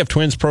 and we have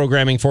Twins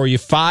programming for you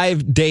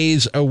 5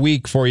 days a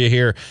week for you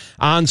here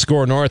on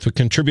Score North with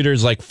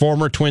contributors like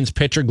former Twins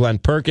pitcher Glenn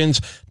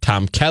Perkins,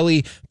 Tom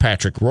Kelly,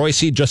 Patrick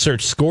Royce. Just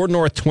search Score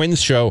North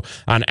Twins Show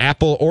on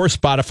Apple or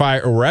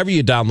Spotify or wherever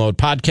you download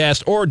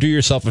podcasts, or do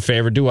yourself a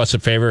favor, do us a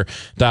favor,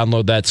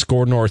 download that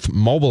Score North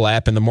mobile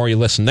app, and the more you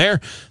listen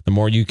there, the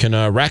more you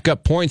can rack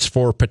up points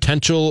for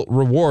potential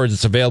rewards.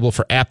 It's available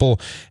for Apple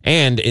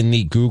and in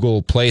the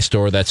Google Play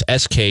Store. That's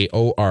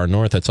SKOR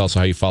North. That's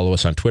also how you follow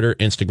us on Twitter,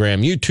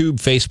 Instagram, YouTube,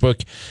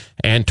 Facebook,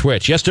 and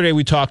Twitch. Yesterday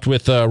we talked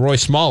with Roy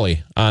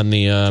Smalley on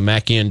the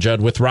Mackey and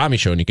Judd with Rami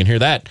show, and you can hear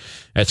that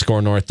at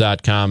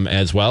scorenorth.com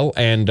as well.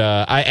 And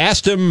I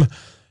asked him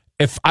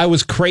if I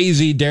was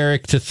crazy,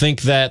 Derek, to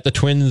think that the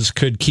Twins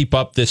could keep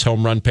up this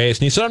home run pace.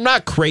 And he said, I'm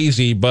not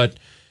crazy, but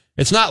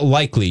it's not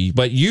likely.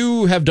 But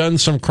you have done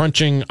some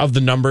crunching of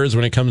the numbers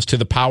when it comes to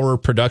the power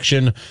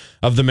production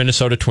of the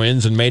Minnesota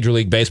Twins and Major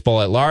League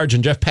Baseball at large.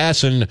 And Jeff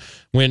Passan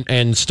went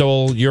and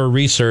stole your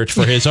research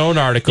for his own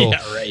article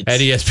at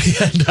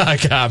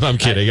ESPN.com. I'm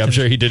kidding. I'm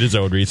sure he did his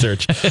own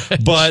research.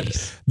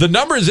 But the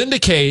numbers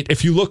indicate,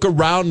 if you look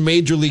around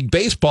Major League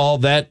Baseball,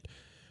 that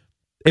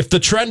if the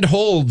trend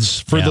holds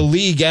for the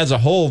league as a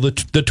whole,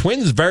 the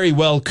Twins very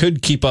well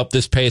could keep up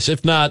this pace,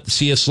 if not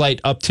see a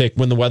slight uptick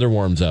when the weather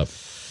warms up.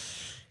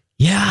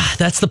 Yeah,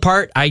 that's the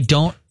part. I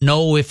don't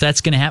know if that's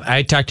going to happen.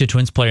 I talked to a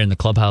Twins player in the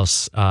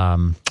clubhouse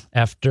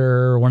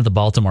after one of the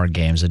Baltimore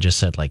games. I just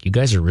said, like, you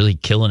guys are really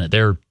killing it.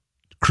 They're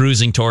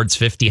cruising towards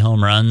 50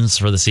 home runs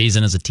for the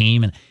season as a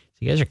team, and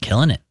you guys are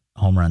killing it,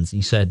 home runs. And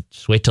he said,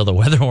 just wait till the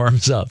weather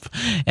warms up.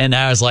 And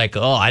I was like,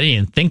 oh, I didn't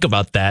even think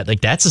about that.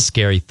 Like, that's a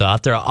scary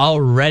thought. They're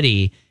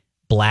already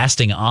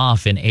blasting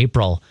off in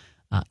April.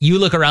 You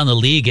look around the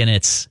league, and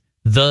it's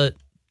the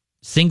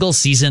single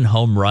season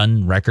home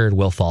run record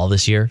will fall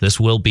this year. This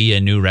will be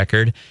a new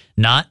record,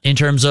 not in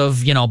terms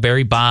of,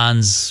 Barry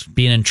Bonds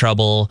being in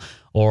trouble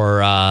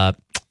or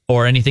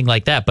anything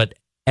like that, but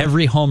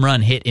every home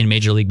run hit in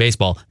Major League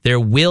Baseball, there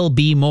will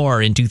be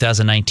more in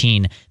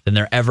 2019 than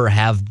there ever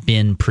have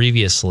been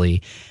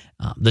previously.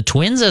 The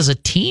Twins as a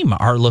team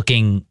are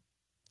looking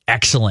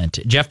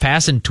excellent. Jeff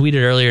Passan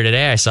tweeted earlier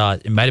today, I saw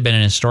it might have been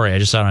in his story, I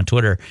just saw it on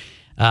Twitter.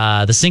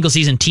 The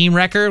single-season team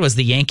record was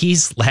the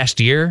Yankees last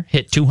year,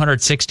 hit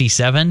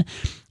 267.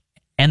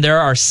 And there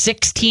are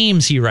 6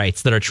 teams, he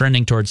writes, that are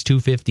trending towards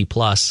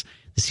 250-plus.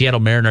 The Seattle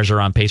Mariners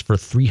are on pace for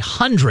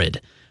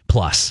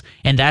 300-plus.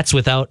 And that's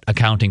without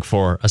accounting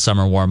for a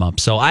summer warm-up.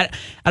 So I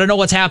don't know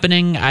what's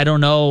happening. I don't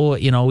know.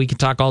 We could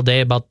talk all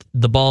day about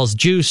the ball's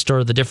juiced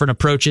or the different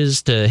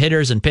approaches to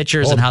hitters and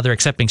pitchers and how they're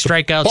accepting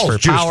strikeouts for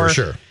power. For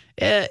sure.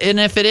 And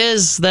if it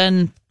is,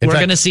 then we're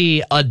going to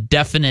see a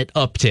definite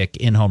uptick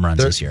in home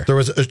runs this year. There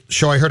was a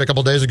show I heard a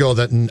couple days ago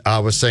that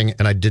was saying,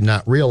 and I did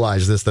not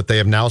realize this, that they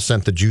have now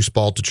sent the juice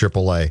ball to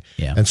AAA.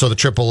 Yeah. And so the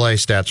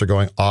AAA stats are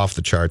going off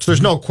the charts.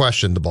 There's no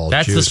question the ball is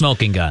That's juiced. The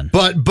smoking gun.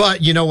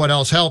 But you know what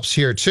else helps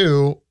here,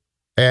 too?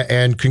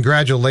 And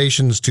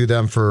congratulations to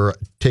them for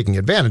taking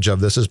advantage of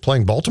this, is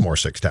playing Baltimore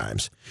 6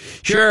 times.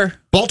 Sure.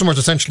 Baltimore's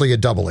essentially a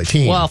double-A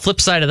team. Well, flip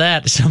side of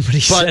that, somebody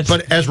said.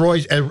 But as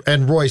Roy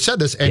said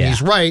this, and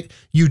he's right,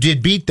 you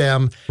did beat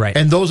them. Right.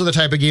 And those are the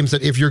type of games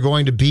that if you're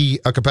going to be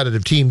a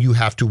competitive team, you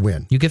have to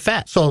win. You get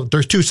fat. So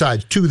there's 2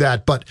 sides to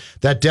that, but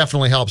that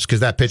definitely helps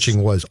because that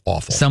pitching was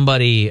awful.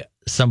 Somebody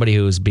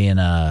who's being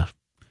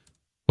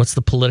what's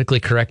the politically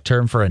correct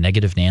term for a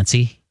negative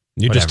Nancy?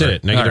 You just did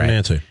it. Negative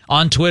Nancy.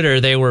 On Twitter,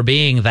 they were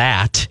being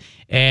that,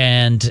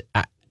 and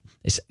a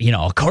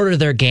quarter of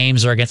their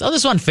games are against. Oh,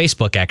 this is on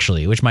Facebook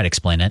actually, which might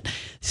explain it.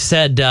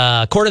 Said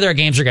a quarter of their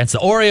games are against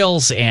the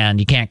Orioles, and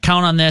you can't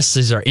count on this.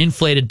 These are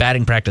inflated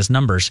batting practice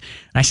numbers.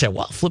 And I said,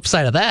 well, flip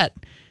side of that,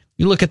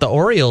 you look at the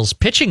Orioles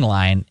pitching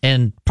line,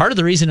 and part of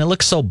the reason it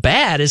looks so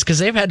bad is because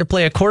they've had to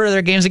play a quarter of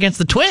their games against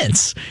the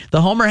Twins,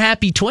 the Homer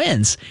happy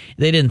Twins.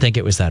 They didn't think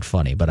it was that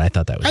funny, but I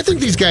thought that was. I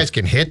think these guys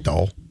can hit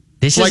though.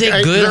 This is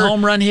a good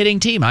home run hitting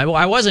team.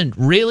 I wasn't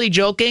really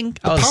joking.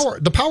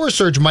 The power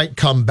surge might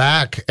come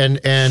back, and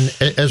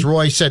as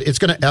Roy said, it's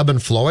going to ebb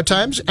and flow at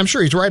times. I'm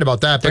sure he's right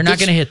about that. They're not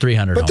going to hit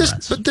 300 home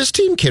runs. But this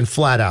team can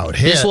flat out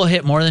hit. This will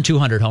hit more than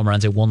 200 home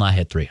runs. It will not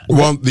hit 300.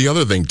 Well, the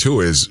other thing,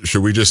 too, is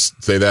should we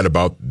just say that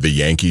about the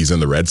Yankees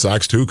and the Red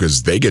Sox, too?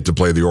 Because they get to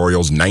play the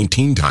Orioles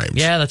 19 times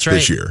that's right.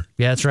 this year.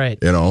 Yeah, that's right.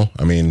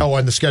 I mean... Oh,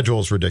 and the schedule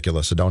is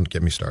ridiculous, so don't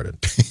get me started.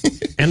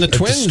 And the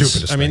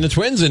Twins, the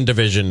Twins in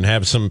division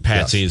have some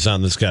patsies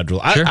on the schedule.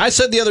 Sure. I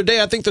said the other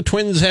day, I think the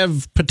Twins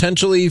have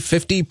potentially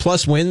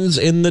 50-plus wins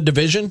in the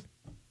division.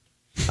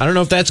 I don't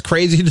know if that's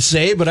crazy to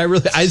say, but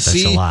That's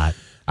a lot.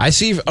 I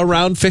see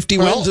around 50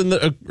 wins in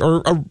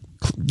the...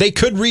 They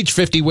could reach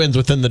 50 wins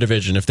within the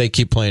division if they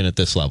keep playing at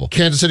this level.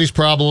 Kansas City's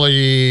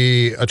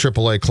probably a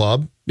AAA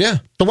club. Yeah.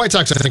 The White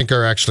Sox, I think,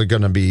 are actually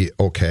going to be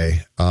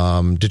okay.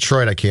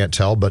 Detroit, I can't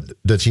tell, but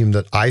the team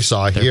that I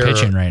saw They're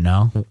pitching right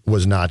now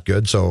was not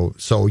good. So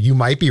you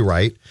might be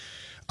right.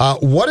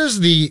 What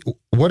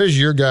is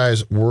your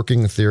guys'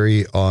 working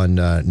theory on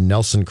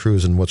Nelson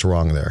Cruz and what's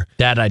wrong there?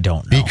 That I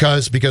don't know.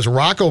 Because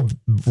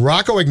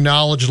Rocco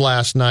acknowledged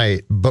last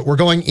night, but we're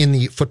going in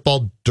the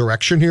football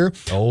direction here.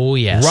 Oh,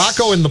 yes.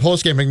 Rocco in the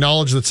postgame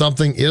acknowledged that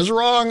something is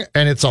wrong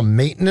and it's a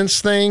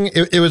maintenance thing.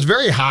 It was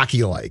very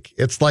hockey-like.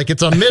 It's like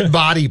it's a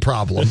mid-body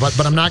problem,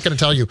 but I'm not going to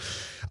tell you.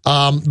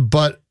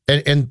 But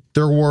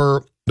there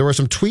were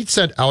some tweets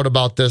sent out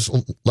about this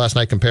last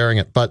night comparing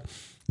it, but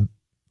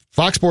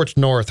Fox Sports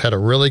North had a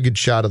really good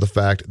shot of the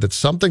fact that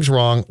something's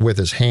wrong with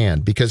his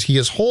hand because he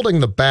is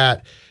holding the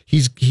bat.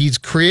 He's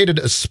created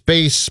a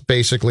space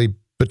basically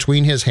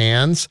between his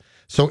hands.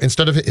 So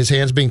instead of his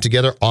hands being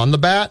together on the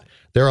bat,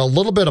 they're a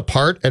little bit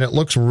apart and it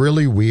looks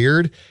really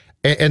weird.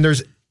 And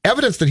there's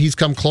evidence that he's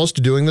come close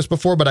to doing this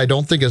before, but I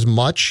don't think as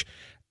much.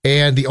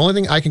 And the only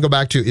thing I can go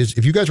back to is,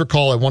 if you guys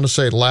recall, I want to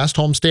say the last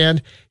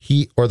homestand,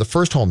 the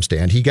first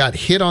homestand, he got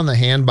hit on the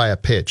hand by a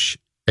pitch.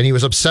 And he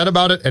was upset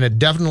about it, and it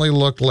definitely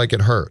looked like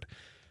it hurt.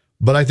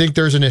 But I think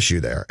there's an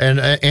issue there. And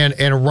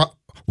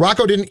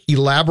Rocco didn't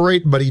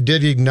elaborate, but he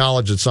did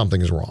acknowledge that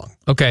something is wrong.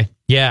 Okay.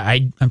 Yeah,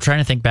 I'm trying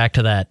to think back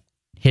to that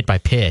hit by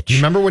pitch. Do you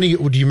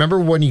remember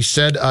when he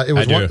said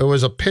it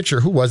was a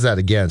pitcher? Who was that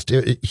against?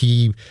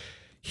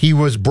 He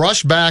was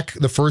brushed back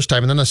the first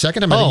time, and then the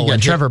second time, I think he got when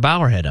hit. Trevor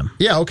Bauer hit him.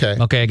 Yeah, okay.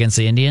 Okay, against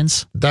the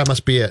Indians? That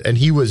must be it. And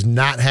he was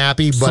not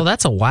happy. But so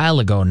that's a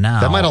while ago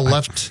now. That might have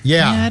left.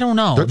 Yeah, I don't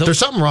know. There's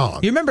something wrong.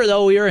 You remember,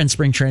 though, we were in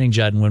spring training,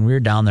 Judd, and when we were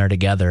down there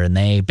together, and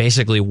they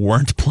basically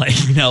weren't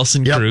playing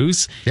Nelson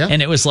Cruz. Yep.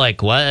 And it was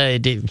like,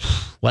 what?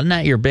 Wasn't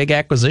that your big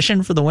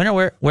acquisition for the winter?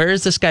 Where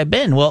has this guy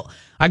been? Well,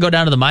 I go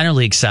down to the minor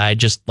league side,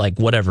 just like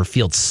whatever,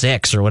 field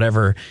 6 or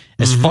whatever,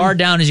 as far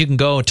down as you can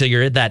go until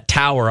you're at that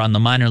tower on the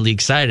minor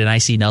league side, and I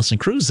see Nelson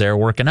Cruz there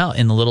working out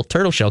in the little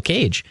turtle shell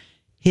cage,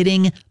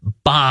 hitting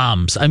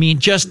bombs. I mean,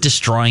 just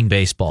destroying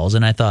baseballs.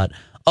 And I thought,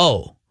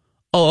 oh,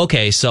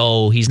 okay,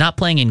 so he's not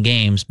playing in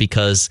games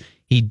because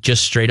he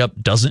just straight up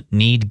doesn't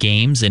need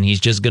games, and he's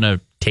just going to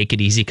take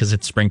it easy because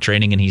it's spring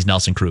training and he's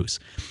Nelson Cruz.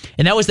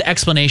 And that was the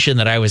explanation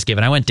that I was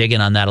given. I went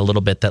digging on that a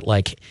little bit, that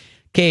like,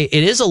 okay,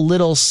 it is a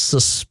little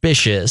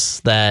suspicious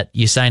that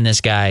you sign this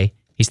guy.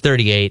 He's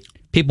 38.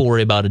 People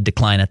worry about a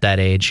decline at that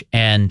age,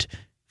 and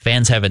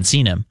fans haven't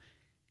seen him.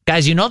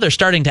 Guys, they're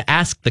starting to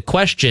ask the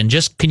question,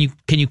 just can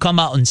you come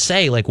out and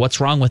say, like, what's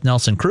wrong with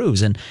Nelson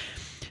Cruz? And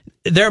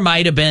there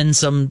might have been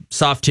some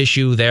soft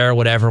tissue there,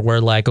 whatever,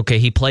 where like, okay,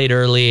 he played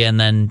early and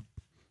then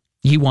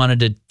he wanted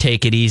to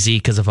take it easy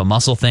because of a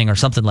muscle thing or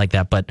something like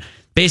that. But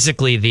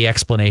basically the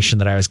explanation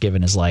that I was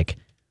given is like,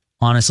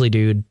 honestly,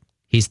 dude,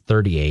 he's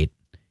 38.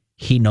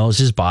 He knows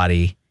his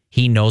body.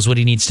 He knows what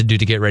he needs to do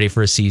to get ready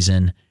for a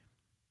season.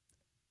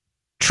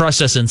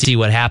 Trust us and see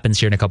what happens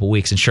here in a couple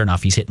weeks. And sure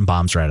enough, he's hitting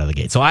bombs right out of the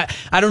gate. So I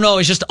don't know.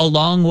 It's just a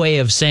long way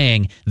of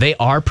saying they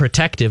are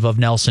protective of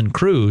Nelson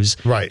Cruz.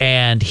 Right.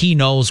 And he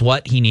knows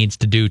what he needs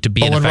to do to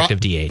be an effective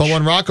DH. But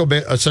when Rocco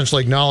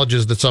essentially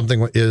acknowledges that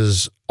something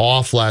is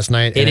off last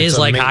night. It is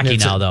like hockey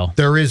now, though.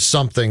 There is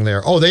something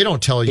there. Oh, they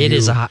don't tell you. It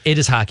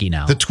is hockey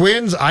now. The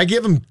Twins, I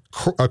give them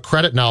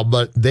credit now,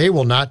 but they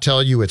will not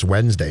tell you it's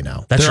Wednesday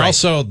now. That's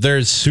right.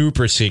 They're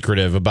super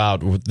secretive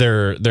about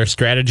their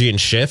strategy and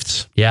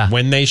shifts. Yeah.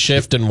 When they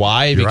shift and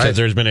why, because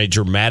there's been a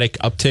dramatic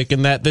uptick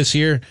in that this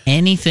year.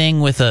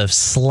 Anything with a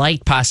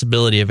slight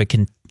possibility of a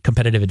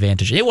competitive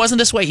advantage. It wasn't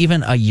this way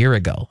even a year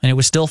ago, and it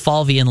was still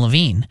Falvey and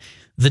Levine.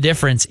 The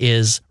difference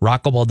is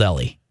Rocco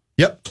Baldelli.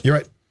 Yep, you're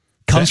right.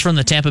 Comes from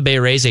the Tampa Bay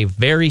Rays, a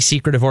very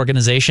secretive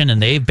organization,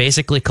 and they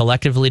basically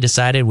collectively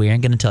decided we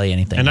aren't going to tell you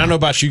anything. And I don't know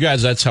about you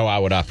guys, that's how I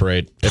would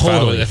operate.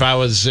 If I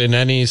was in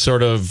any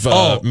sort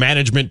of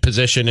management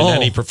position in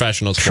any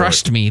professional sport.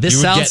 Trust me, you would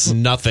get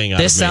nothing out of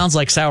me. This sounds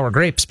like sour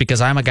grapes because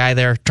I'm a guy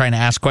there trying to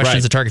ask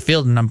questions at Target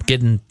Field, and I'm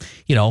getting,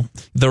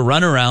 the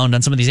runaround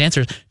on some of these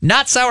answers.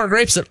 Not sour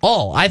grapes at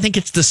all. I think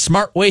it's the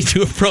smart way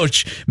to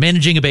approach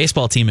managing a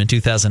baseball team in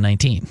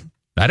 2019.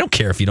 I don't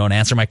care if you don't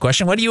answer my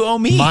question. What do you owe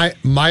me?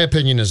 My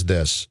opinion is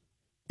this.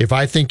 If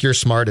I think you're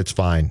smart, it's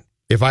fine.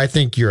 If I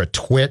think you're a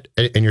twit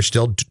and you're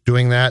still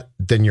doing that,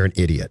 then you're an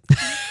idiot.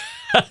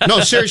 No,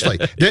 seriously.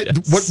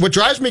 What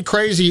drives me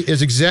crazy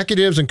is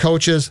executives and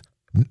coaches,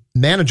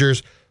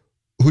 managers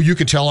who you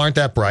can tell aren't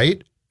that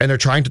bright, and they're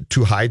trying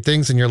to hide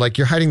things, and you're like,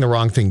 you're hiding the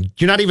wrong thing.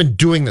 You're not even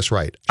doing this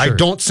right. Sure. I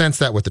don't sense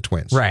that with the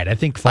Twins. Right. I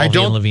think Falvey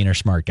and Levine are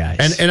smart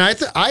guys. And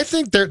I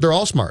think they're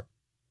all smart.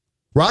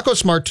 Rocco's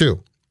smart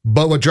too.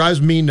 But what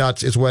drives me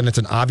nuts is when it's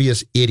an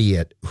obvious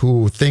idiot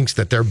who thinks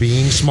that they're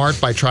being smart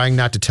by trying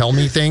not to tell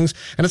me things.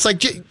 And it's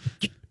like,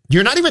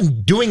 you're not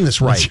even doing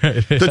this right.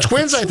 The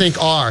Twins, I think,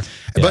 are.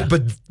 Yeah.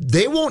 But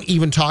they won't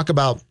even talk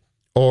about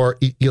or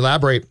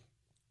elaborate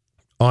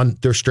on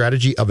their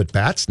strategy of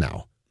at-bats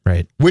now.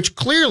 Right. Which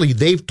clearly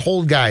they've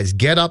told guys,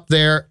 get up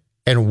there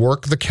and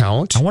work the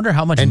count. I wonder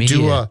how much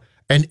media...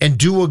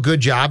 do a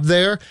good job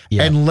there.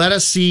 Yeah. And let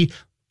us see,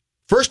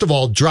 first of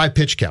all, dry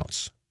pitch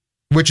counts,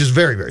 which is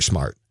very, very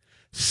smart.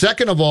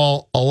 Second of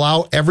all,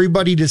 allow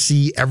everybody to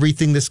see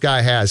everything this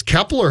guy has.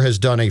 Kepler has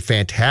done a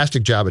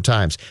fantastic job at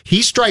times.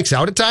 He strikes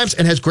out at times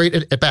and has great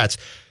at-bats.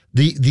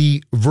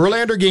 The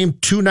Verlander game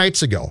 2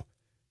 nights ago,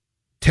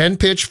 10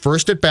 pitch,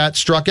 first at-bat,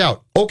 struck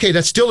out. Okay,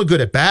 that's still a good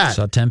at-bat.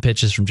 So 10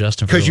 pitches from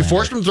Justin Verlander. Because you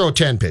forced him to throw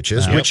 10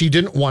 pitches, which he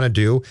didn't want to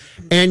do,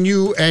 and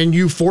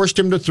you forced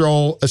him to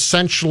throw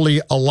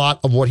essentially a lot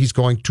of what he's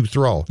going to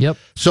throw. Yep.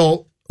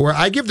 So where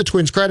I give the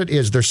Twins credit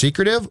is they're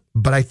secretive,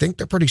 but I think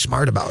they're pretty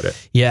smart about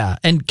it. Yeah,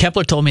 and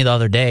Kepler told me the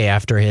other day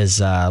after his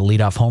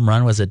leadoff home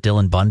run was at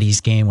Dylan Bundy's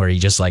game where he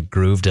just like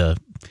grooved a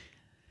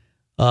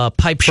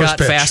pipe shot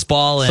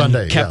fastball and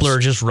Sunday, Kepler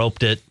just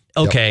roped it.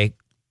 Okay. Yep.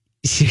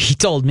 He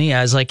told me,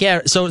 I was like,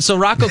 yeah. So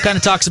Rocco kind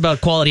of talks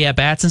about quality at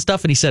bats and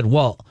stuff, and he said,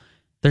 well,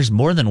 there's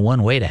more than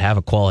one way to have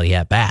a quality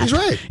at bat. He's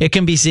right. It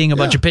can be seeing a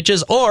bunch of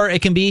pitches, or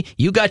it can be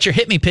you got your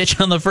hit me pitch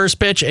on the first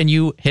pitch and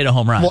you hit a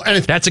home run. Well,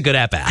 and that's a good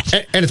at bat.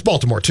 And it's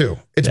Baltimore too.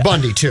 It's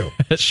Bundy too.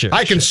 Sure.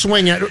 I can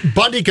swing at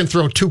Bundy can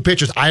throw 2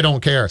 pitches. I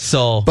don't care.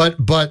 So,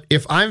 but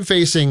if I'm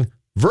facing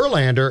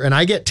Verlander and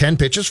I get 10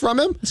 pitches from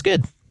him, that's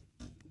good.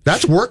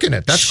 That's working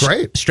it. That's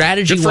great.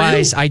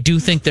 Strategy-wise, I do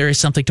think there is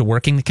something to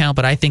working the count,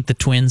 but I think the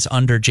Twins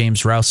under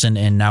James Rowson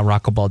and now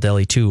Rocco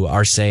Baldelli too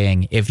are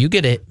saying, if you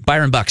get it,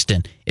 Byron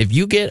Buxton, if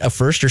you get a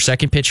first or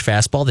second pitch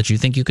fastball that you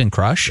think you can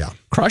crush,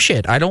 crush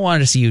it. I don't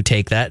want to see you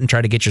take that and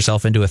try to get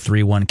yourself into a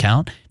 3-1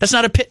 count. That's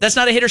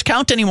not a hitter's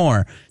count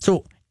anymore.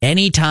 So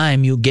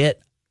anytime you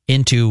get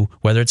into,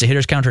 whether it's a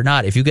hitter's count or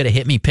not, if you get a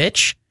hit me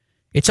pitch,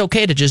 it's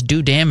okay to just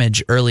do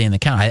damage early in the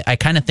count. I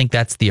kind of think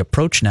that's the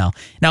approach now.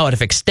 Now, if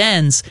it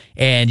extends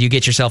and you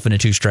get yourself in a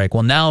 2-strike,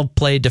 well, now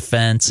play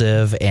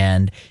defensive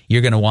and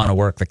you're going to want to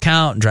work the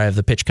count and drive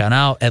the pitch count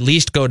out. At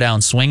least go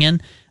down swinging,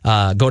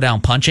 go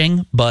down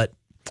punching, but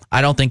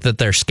I don't think that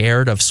they're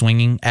scared of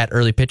swinging at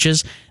early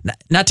pitches.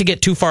 Not to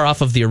get too far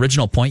off of the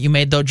original point you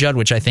made, though, Judd,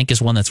 which I think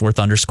is one that's worth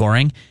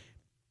underscoring.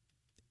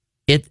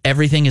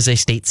 Everything is a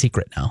state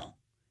secret now.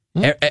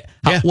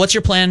 What's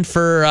your plan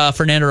for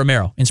Fernando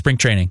Romero in spring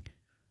training?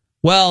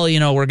 Well,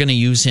 we're going to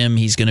use him.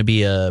 He's going to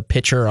be a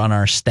pitcher on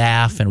our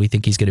staff, and we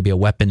think he's going to be a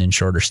weapon in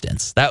shorter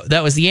stints.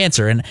 That was the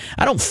answer. And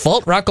I don't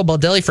fault Rocco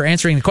Baldelli for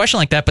answering the question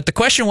like that, but the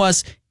question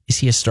was, is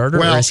he a starter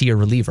or is he a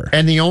reliever?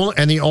 And the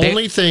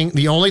only thing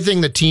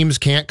that teams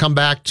can't come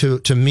back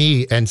to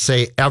me and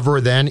say ever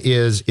then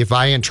is if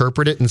I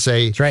interpret it and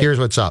say, here's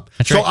what's up.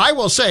 So I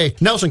will say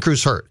Nelson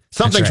Cruz hurt.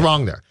 Something's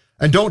wrong there.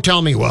 And don't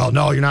tell me, well,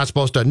 no, you're not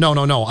supposed to. No.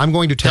 I'm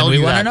going to tell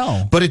you that.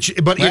 Know. But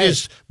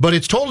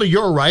it's totally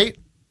your right.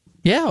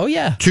 Yeah, oh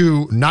yeah.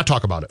 To not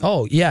talk about it.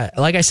 Oh yeah,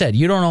 like I said,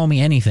 you don't owe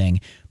me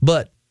anything,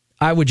 but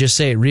I would just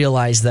say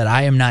realize that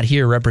I am not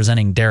here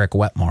representing Derek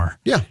Wetmore.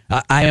 Yeah.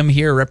 I am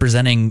here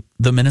representing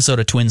the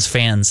Minnesota Twins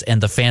fans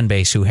and the fan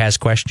base who has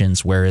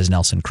questions, where is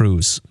Nelson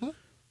Cruz?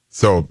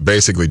 So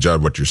basically,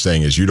 Judd, what you're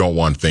saying is you don't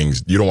want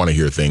to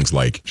hear things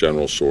like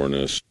general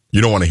soreness. You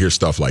don't want to hear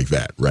stuff like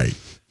that, right?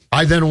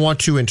 I then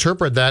want to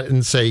interpret that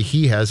and say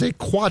he has a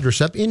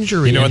quadricep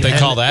injury. You know what they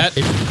call that?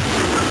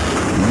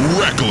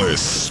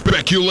 Reckless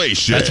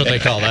speculation. That's what they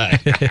call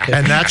that.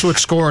 And that's what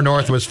Score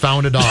North was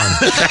founded on.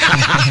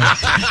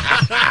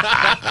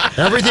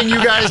 Everything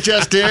you guys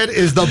just did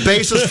is the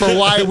basis for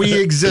why we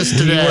exist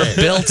today. We were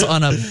built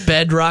on a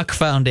bedrock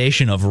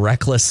foundation of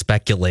reckless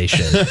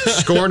speculation.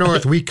 Score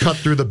North, we cut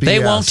through the BS. They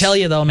won't tell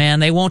you, though, man.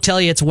 They won't tell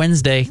you it's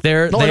Wednesday.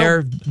 They're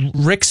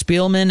Rick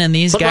Spielman and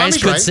these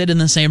guys could sit in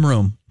the same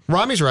room.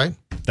 Rami's right.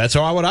 That's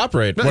how I would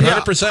operate.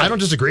 100%. I don't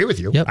disagree with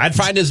you. Yep. I'd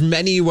find as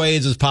many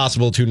ways as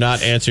possible to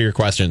not answer your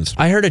questions.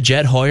 I heard a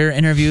Jed Hoyer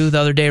interview the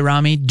other day,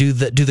 Rami. Do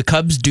the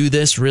Cubs do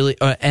this really?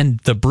 And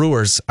the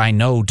Brewers, I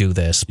know, do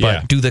this.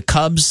 But do the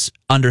Cubs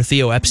under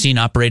Theo Epstein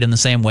operate in the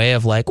same way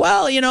of like,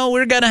 well,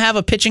 we're going to have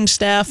a pitching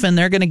staff and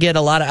they're going to get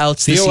a lot of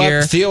outs this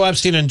year? Theo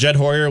Epstein and Jed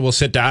Hoyer will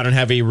sit down and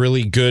have a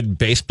really good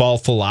baseball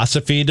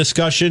philosophy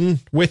discussion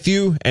with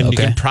you. And you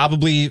can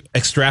probably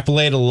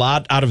extrapolate a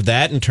lot out of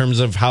that in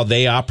terms of how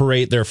they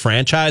operate their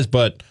franchise,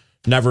 but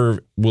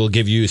never will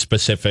give you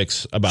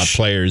specifics about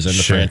players and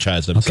the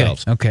franchise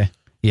themselves. Okay.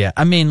 Yeah.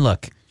 I mean,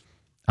 look,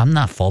 I'm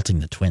not faulting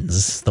the Twins.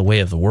 This is the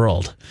way of the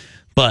world.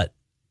 But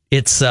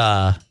it's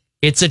a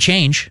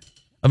change.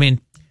 I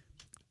mean,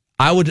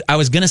 I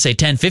was going to say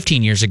 10,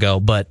 15 years ago,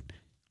 but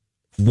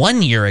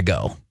 1 year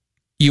ago,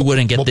 you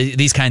wouldn't get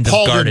these kinds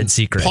of guarded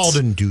secrets. Paul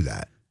didn't do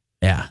that.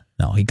 Yeah.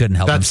 No, he couldn't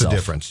help himself. That's the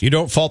difference. You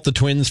don't fault the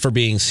Twins for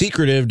being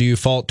secretive. Do you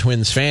fault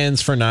Twins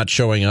fans for not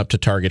showing up to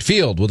Target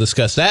Field? We'll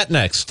discuss that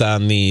next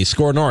on the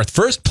Score North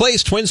First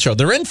Place Twins show.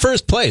 They're in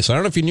first place. I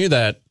don't know if you knew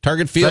that.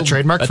 Target Field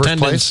trademark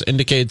attendance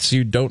indicates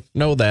you don't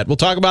know that. We'll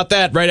talk about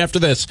that right after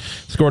this.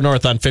 Score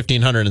North on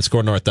 1500 and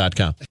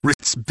scorenorth.com.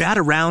 Let's bat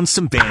around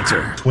some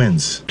banter.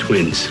 Twins.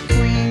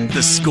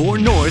 The Score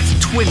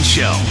North Twin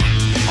Show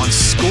on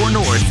Score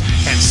North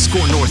and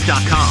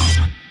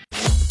scorenorth.com.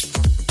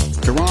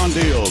 Teron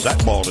deals.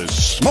 That ball is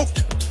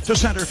smoked to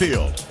center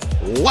field.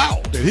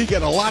 Wow, did he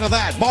get a lot of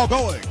that? Ball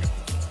going.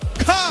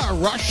 Car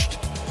rushed.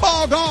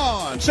 Ball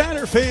gone.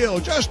 Center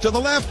field, just to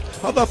the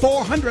left of the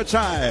 400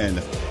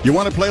 sign. You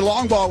want to play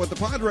long ball with the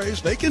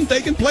Padres? They can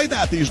play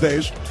that these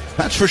days.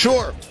 That's for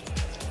sure.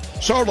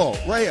 Solo,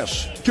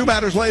 Reyes. 2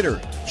 batters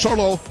later.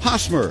 Solo,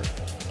 Hosmer.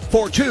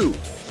 4-2.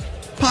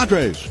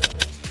 Padres.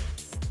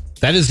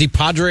 That is the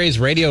Padres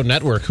radio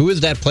network. Who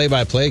is that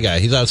play-by-play guy?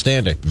 He's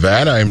outstanding.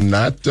 That I'm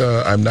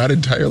not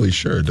entirely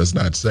sure. It does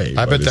not say.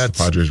 I bet that's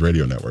the Padres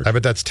radio network. I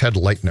bet that's Ted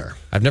Leitner,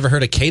 I've never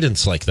heard a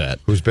cadence like that.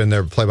 who's been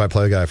their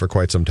play-by-play guy for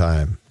quite some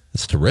time.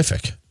 That's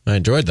terrific. I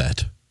enjoyed that.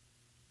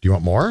 Do you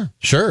want more?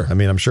 Sure. I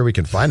mean, I'm sure we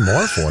can find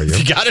more for you. If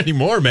you got any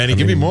more, Manny,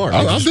 give me more.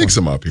 I'll dig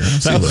some up here.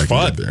 That was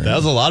fun. That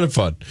was a lot of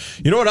fun.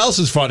 You know what else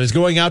is fun is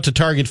going out to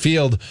Target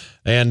Field,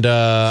 and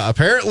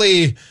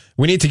apparently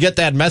we need to get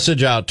that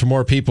message out to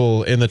more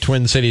people in the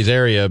Twin Cities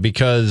area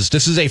because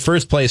this is a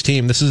first-place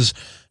team. This is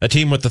a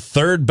team with the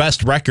 3rd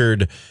best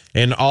record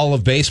in all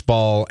of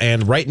baseball,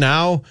 and right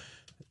now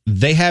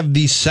they have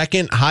the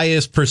 2nd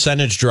highest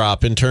percentage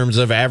drop in terms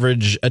of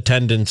average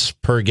attendance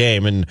per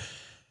game, and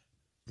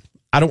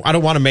I don't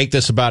want to make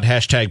this about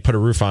hashtag put a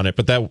roof on it,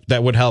 but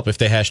that would help if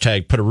they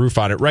hashtag put a roof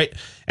on it, right?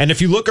 And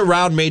if you look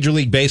around Major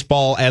League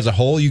Baseball as a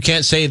whole, you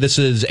can't say this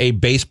is a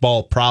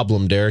baseball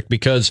problem, Derek,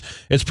 because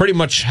it's pretty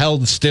much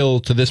held still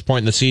to this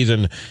point in the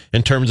season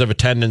in terms of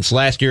attendance.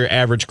 Last year,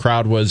 average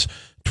crowd was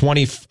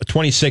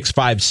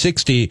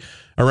 26,560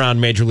 around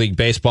Major League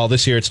Baseball.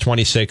 This year, it's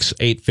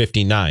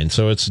 26,859.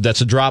 So that's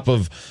a drop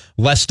of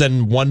less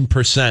than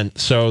 1%.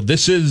 So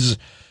this is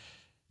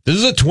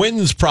a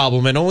Twins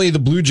problem, and only the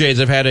Blue Jays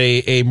have had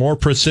a more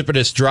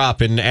precipitous drop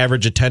in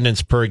average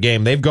attendance per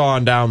game. They've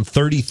gone down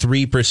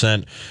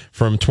 33%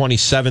 from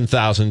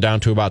 27,000 down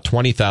to about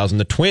 20,000.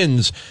 The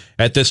Twins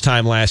at this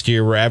time last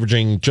year were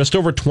averaging just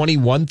over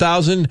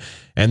 21,000,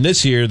 and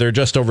this year they're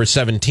just over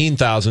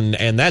 17,000,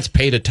 and that's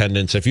paid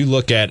attendance. If you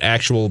look at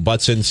actual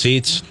butts in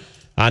seats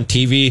on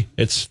TV,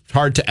 it's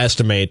hard to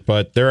estimate,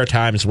 but there are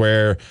times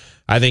where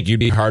I think you'd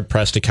be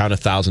hard-pressed to count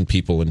 1,000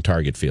 people in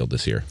Target Field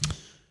this year.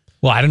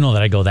 Well, I don't know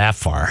that I go that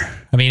far.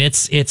 I mean,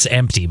 it's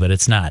empty, but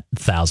it's not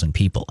 1,000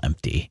 people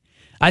empty.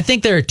 I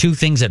think there are 2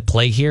 things at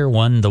play here.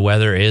 One, the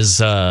weather is,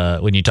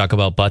 when you talk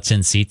about butts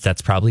in seats,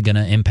 that's probably going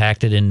to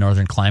impact it in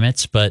northern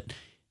climates. But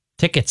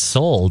tickets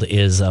sold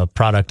is a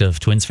product of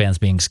Twins fans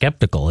being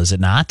skeptical, is it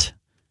not?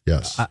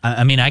 Yes.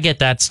 I mean, I get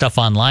that stuff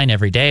online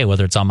every day,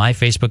 whether it's on my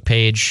Facebook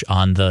page,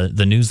 on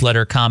the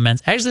newsletter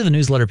comments. Actually, the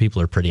newsletter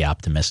people are pretty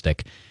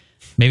optimistic.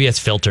 Maybe it's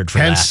filtered for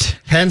that.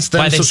 Hence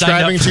them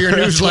subscribing to your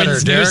newsletter,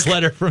 Derek.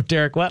 Newsletter from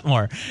Derek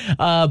Wetmore.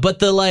 But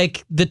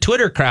the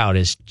Twitter crowd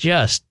is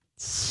just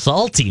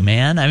salty,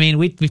 man. I mean,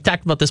 we've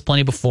talked about this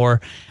plenty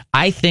before.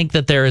 I think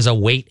that there is a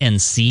wait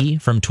and see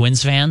from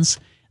Twins fans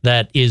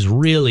that is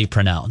really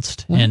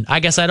pronounced. And I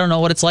guess I don't know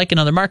what it's like in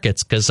other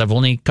markets because I've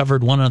only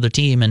covered one other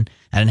team and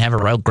I didn't have a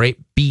real great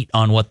beat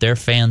on what their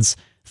fans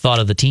thought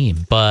of the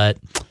team. But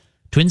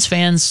Twins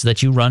fans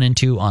that you run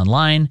into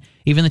online,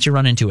 even that you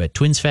run into at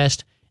Twins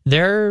Fest,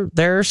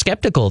 they're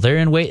skeptical. They're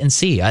in wait and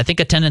see. I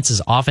think attendance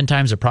is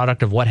oftentimes a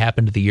product of what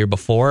happened the year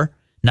before,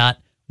 not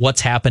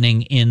what's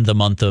happening in the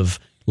month of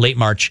late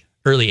March,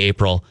 early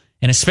April,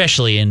 and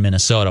especially in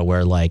Minnesota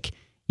where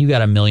you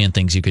got a million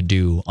things you could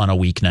do on a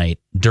weeknight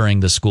during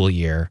the school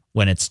year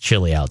when it's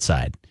chilly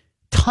outside.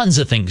 Tons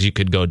of things you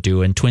could go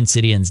do, and Twin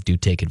Cityans do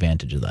take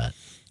advantage of that.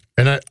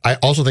 And I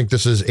also think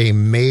this is a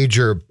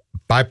major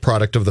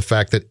byproduct of the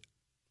fact that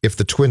if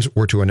the Twins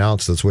were to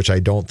announce this, which I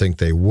don't think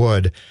they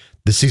would,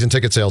 the season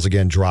ticket sales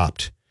again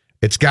dropped.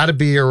 It's got to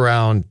be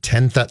around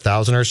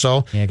 10,000 or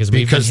so. Yeah, because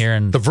we've been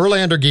hearing the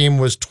Verlander game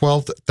was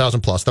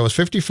 12,000 plus. That was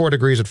 54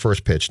 degrees at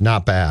first pitch,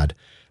 not bad.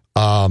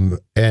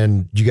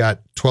 And you got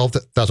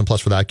 12,000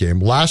 plus for that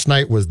game. Last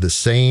night was the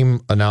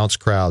same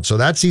announced crowd, so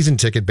that season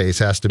ticket base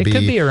has to be. It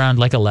could be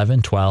around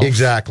 11, 12.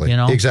 Exactly,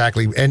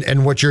 exactly.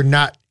 And what you're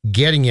not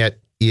getting yet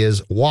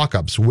is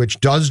walk-ups,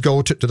 which does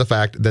go to the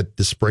fact that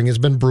the spring has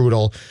been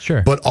brutal.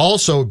 Sure, but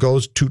also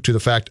goes to the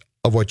fact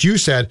of what you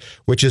said,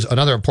 which is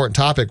another important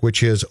topic,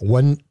 which is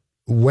when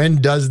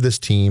does this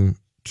team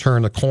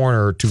turn the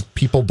corner to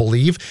people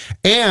believe?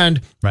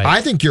 And right. I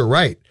think you're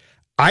right.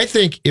 I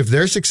think if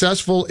they're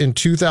successful in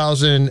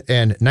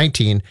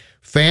 2019,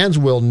 fans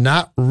will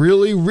not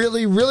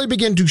really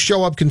begin to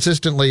show up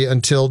consistently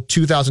until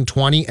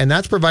 2020, and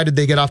that's provided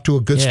they get off to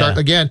a good start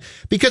again.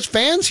 Because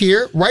fans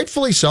here,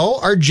 rightfully so,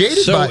 are jaded.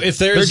 So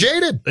they're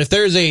jaded. If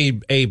there's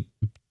a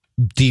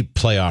deep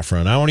playoff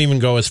run. I won't even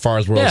go as far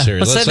as World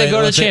Series. Let's say they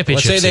go to the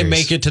championship Let's say they series.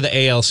 make it to the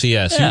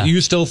ALCS. Yeah.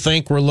 You still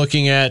think we're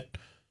looking at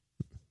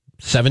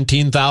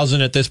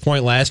 17,000 at this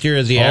point last year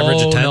as the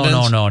average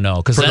attendance? No.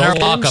 Because For then our those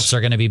games? walk-ups are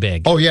going to be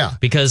big. Oh, yeah.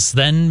 Because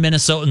then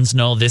Minnesotans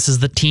know this is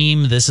the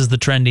team, this is the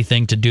trendy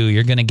thing to do.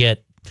 You're going to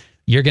get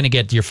your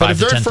But 5 if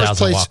to they're in first 10,000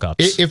 place,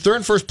 walk-ups. if they're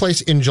in first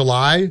place in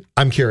July,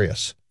 I'm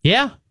curious.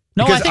 Yeah.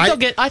 No, Because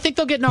I think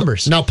they'll get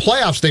numbers. Now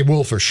playoffs, they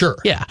will for sure.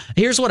 Yeah.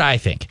 Here's what I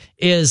think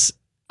is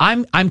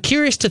I'm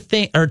curious to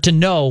think or to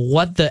know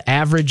what the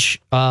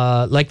average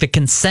like the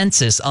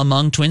consensus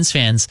among Twins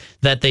fans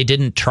that they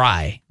didn't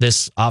try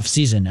this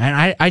offseason.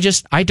 And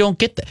I don't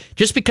get that.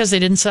 Just because they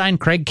didn't sign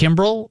Craig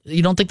Kimbrell,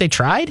 you don't think they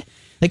tried?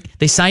 Like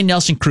they signed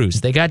Nelson Cruz,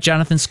 they got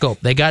Jonathan Scope,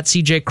 they got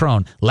CJ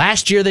Cron.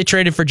 Last year they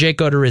traded for Jake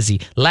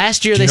Odorizzi.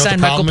 Last year they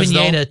signed Michael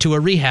Pineda to a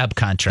rehab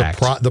contract.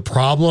 The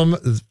problem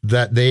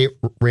that they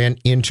ran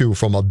into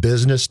from a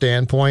business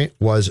standpoint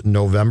was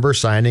November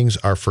signings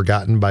are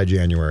forgotten by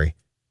January.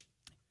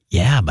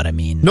 Yeah, but I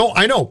mean, No,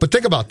 I know, but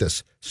think about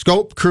this: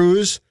 Scope,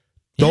 Cruz,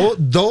 those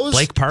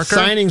Blake Parker.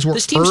 signings were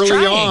This team's early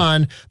trying.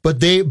 on,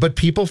 but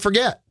people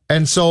forget,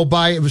 and so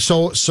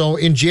so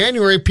in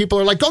January, people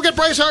are like, "Go get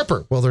Bryce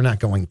Harper." Well, they're not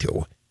going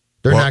to.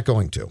 They're not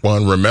going to. Well,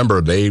 and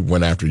remember, they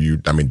went after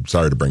you. I mean,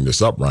 sorry to bring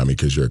this up, Rami,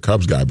 because you're a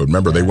Cubs guy, but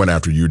remember, they went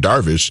after you,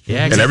 Darvish,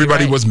 Yeah, and exactly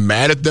everybody right. was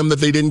mad at them that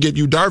they didn't get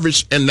you,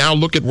 Darvish, and now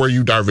look at where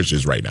you, Darvish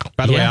is right now.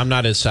 By the way, Yeah. I'm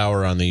not as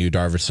sour on the Yu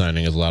Darvish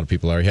signing as a lot of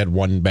people are. He had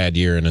one bad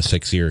year in a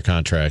 6-year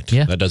contract.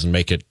 Yeah. That doesn't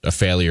make it a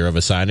failure of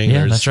a signing. Yeah,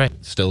 There's that's right.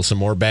 still some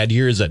more bad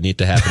years that need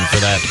to happen for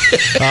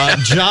that.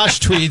 Josh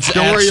tweets,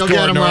 Don't at worry, you'll Score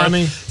get 'em, North,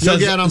 Rami. You'll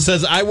get 'em.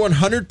 Says, I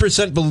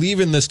 100% believe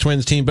in this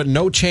Twins team, but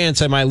no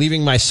chance am I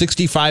leaving my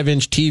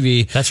 65-inch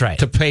TV That's right.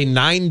 to pay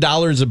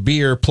 $9 a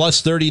beer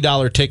plus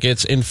 $30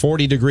 tickets in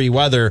 40-degree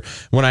weather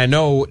when I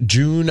know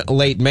June,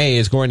 late May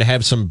is going to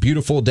have some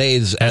beautiful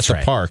days at the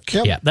right. park.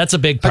 Yep. Yeah, that's a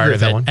big I part agree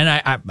of with it. that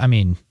one. And I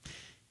mean,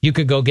 you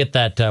could go get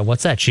that.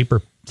 What's that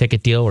cheaper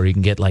ticket deal where you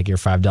can get like your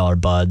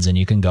 $5 buds, and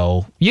you can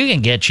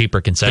get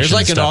cheaper concessions. There's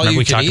like and an stuff. Remember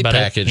we talked all-you-can-eat about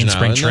package it in now,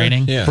 spring isn't there?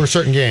 training. Yeah. For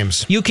certain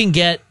games. You can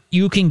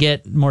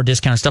get more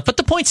discount stuff, but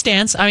the point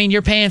stands. I mean,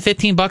 you're paying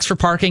 $15 for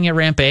parking at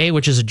Ramp A,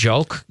 which is a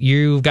joke.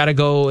 You've got to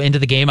go into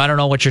the game. I don't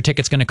know what your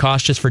ticket's going to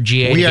cost just for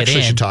GA to We get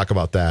actually in. should talk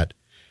about that.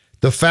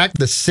 The fact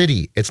the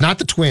city, it's not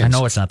the Twins. I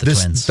know it's not the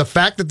Twins. The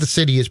fact that the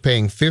city is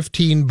paying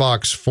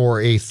 $15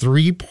 for a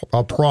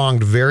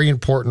three-pronged, very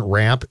important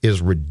ramp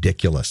is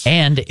ridiculous.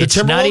 And The it's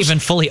not Timberwolves- even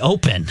fully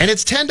open. And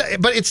it's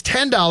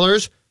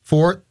 $10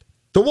 for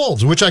the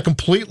Wolves, which I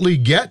completely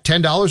get.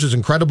 $10 is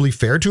incredibly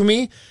fair to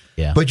me.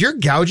 Yeah. But you're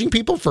gouging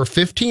people for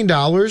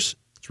 $15.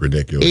 It's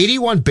ridiculous.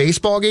 81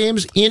 baseball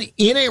games in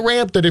a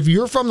ramp that if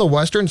you're from the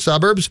western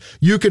suburbs,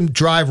 you can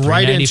drive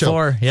right into.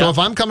 394, yeah. So if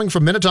I'm coming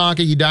from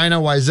Minnetonka, Edina,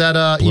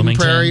 Wayzata, Eden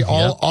Bloomington, Prairie, yep.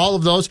 all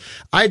of those,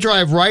 I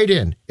drive right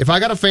in. If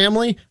I got a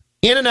family,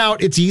 in and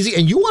out, it's easy.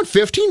 And you want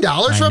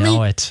 $15 from me? I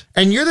know it.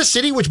 And you're the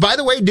city, which by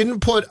the way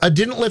didn't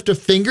lift a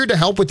finger to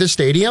help with this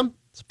stadium.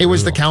 It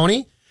was the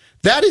county.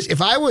 That is,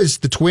 if I was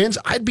the Twins,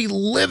 I'd be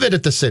livid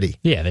at the city.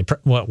 Yeah,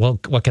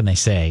 what can they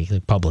say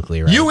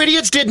publicly, right? You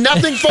idiots did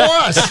nothing for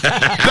us.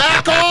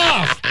 Back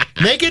off.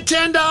 Make it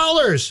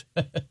 $10.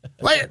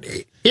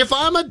 Wait, if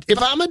I'm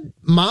a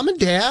mom and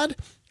dad,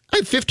 I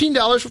have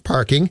 $15 for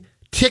parking.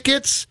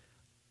 Tickets,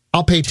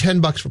 I'll pay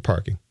 $10 for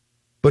parking.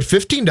 But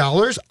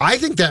 $15, I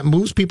think that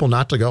moves people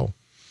not to go.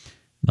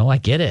 No, I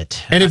get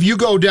it. And if you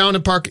go down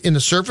and park in the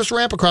surface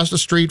ramp across the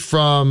street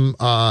from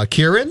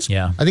Kieran's,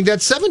 Yeah. I think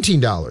that's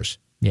 $17.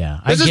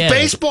 Yeah, This I is get it.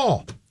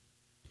 baseball.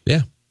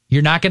 Yeah.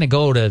 You're not going to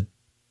go to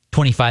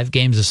 25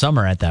 games a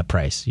summer at that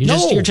price.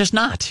 You're just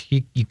not.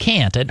 You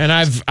can't. And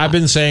I've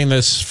been saying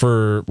this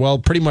for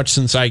pretty much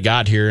since I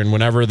got here. And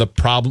whenever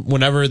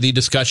the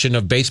discussion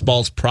of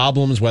baseball's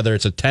problems, whether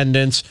it's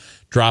attendance,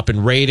 drop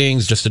in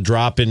ratings, just a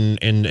drop in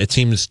it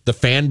seems the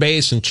fan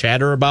base and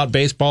chatter about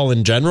baseball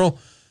in general,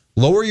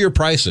 lower your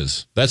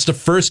prices. That's the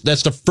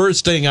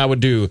first thing I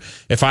would do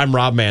if I'm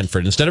Rob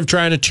Manfred. Instead of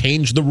trying to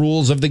change the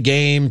rules of the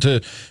game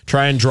to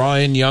try and draw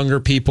in younger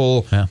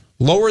people. Yeah.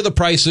 Lower the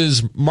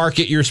prices,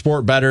 market your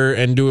sport better,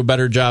 and do a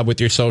better job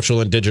with your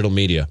social and digital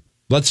media.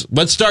 Let's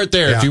start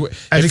there. Yeah.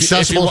 As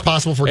accessible as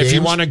possible for If you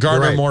games, want to you're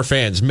garner right. more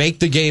fans,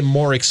 make the game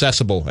more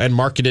accessible and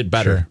market it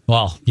better.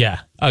 Well, yeah,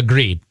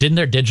 agreed. Didn't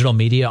their digital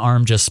media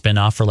arm just spin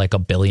off for like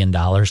 $1 billion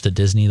to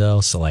Disney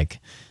though? So like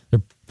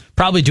they're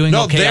probably doing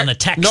okay on the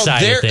tech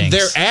side of things.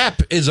 Their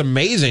app is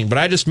amazing, but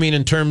I just mean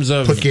in terms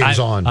of Put games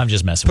on. I'm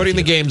just messing putting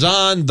with the you. games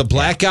on, the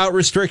blackout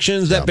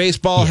restrictions that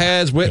baseball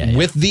has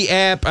with the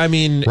app. I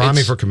mean, Rami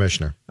it's- for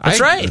commissioner. That's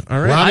right. All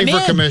right. Rami I'm for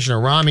in. commissioner.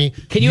 Rami,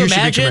 Can you should be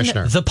imagine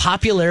commissioner. the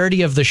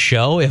popularity of the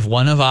show if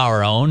one of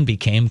our own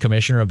became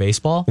commissioner of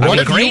baseball? That'd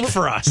be great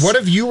for us. What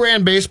if you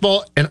ran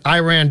baseball and I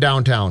ran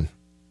downtown?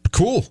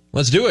 Cool.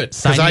 Let's do it.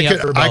 Sign Because me up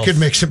for I both. could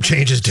make some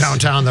changes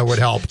downtown that would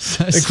help,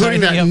 including Sign me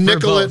that up for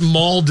Nicollet both.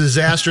 Mall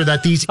disaster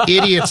that these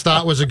idiots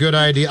thought was a good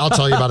idea. I'll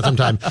tell you about it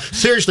sometime.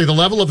 Seriously, the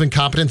level of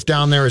incompetence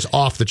down there is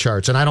off the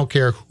charts, and I don't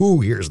care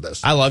who hears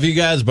this. I love you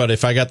guys, but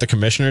if I got the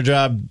commissioner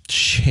job,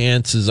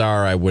 chances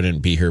are I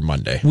wouldn't be here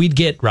Monday. We'd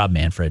get Rob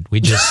Manfred.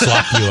 We'd just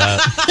swap you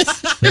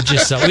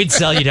out. We'd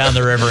sell you down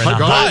the river in a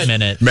hot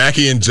minute.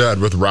 Mackie and Judd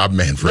with Rob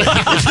Manfred.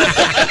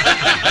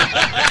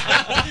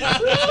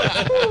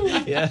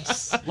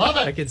 Yes. Love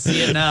it. I can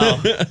see it now.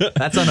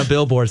 That's on a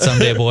billboard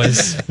someday,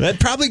 boys. That'd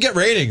probably get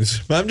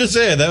ratings. I'm just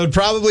saying, that would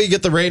probably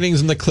get the ratings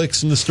and the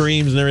clicks and the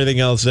streams and everything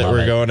else that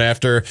we're going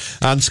after.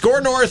 On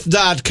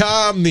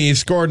ScoreNorth.com, the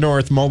Score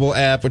North mobile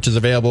app, which is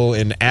available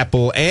in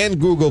Apple and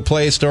Google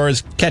Play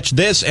stores. Catch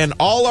this and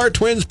all our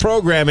Twins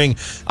programming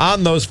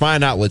on those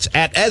fine outlets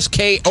at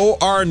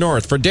SKOR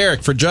North. For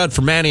Derek, for Judd,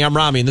 for Manny, I'm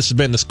Rami, and this has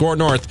been the Score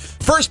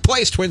North First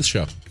Place Twins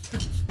Show.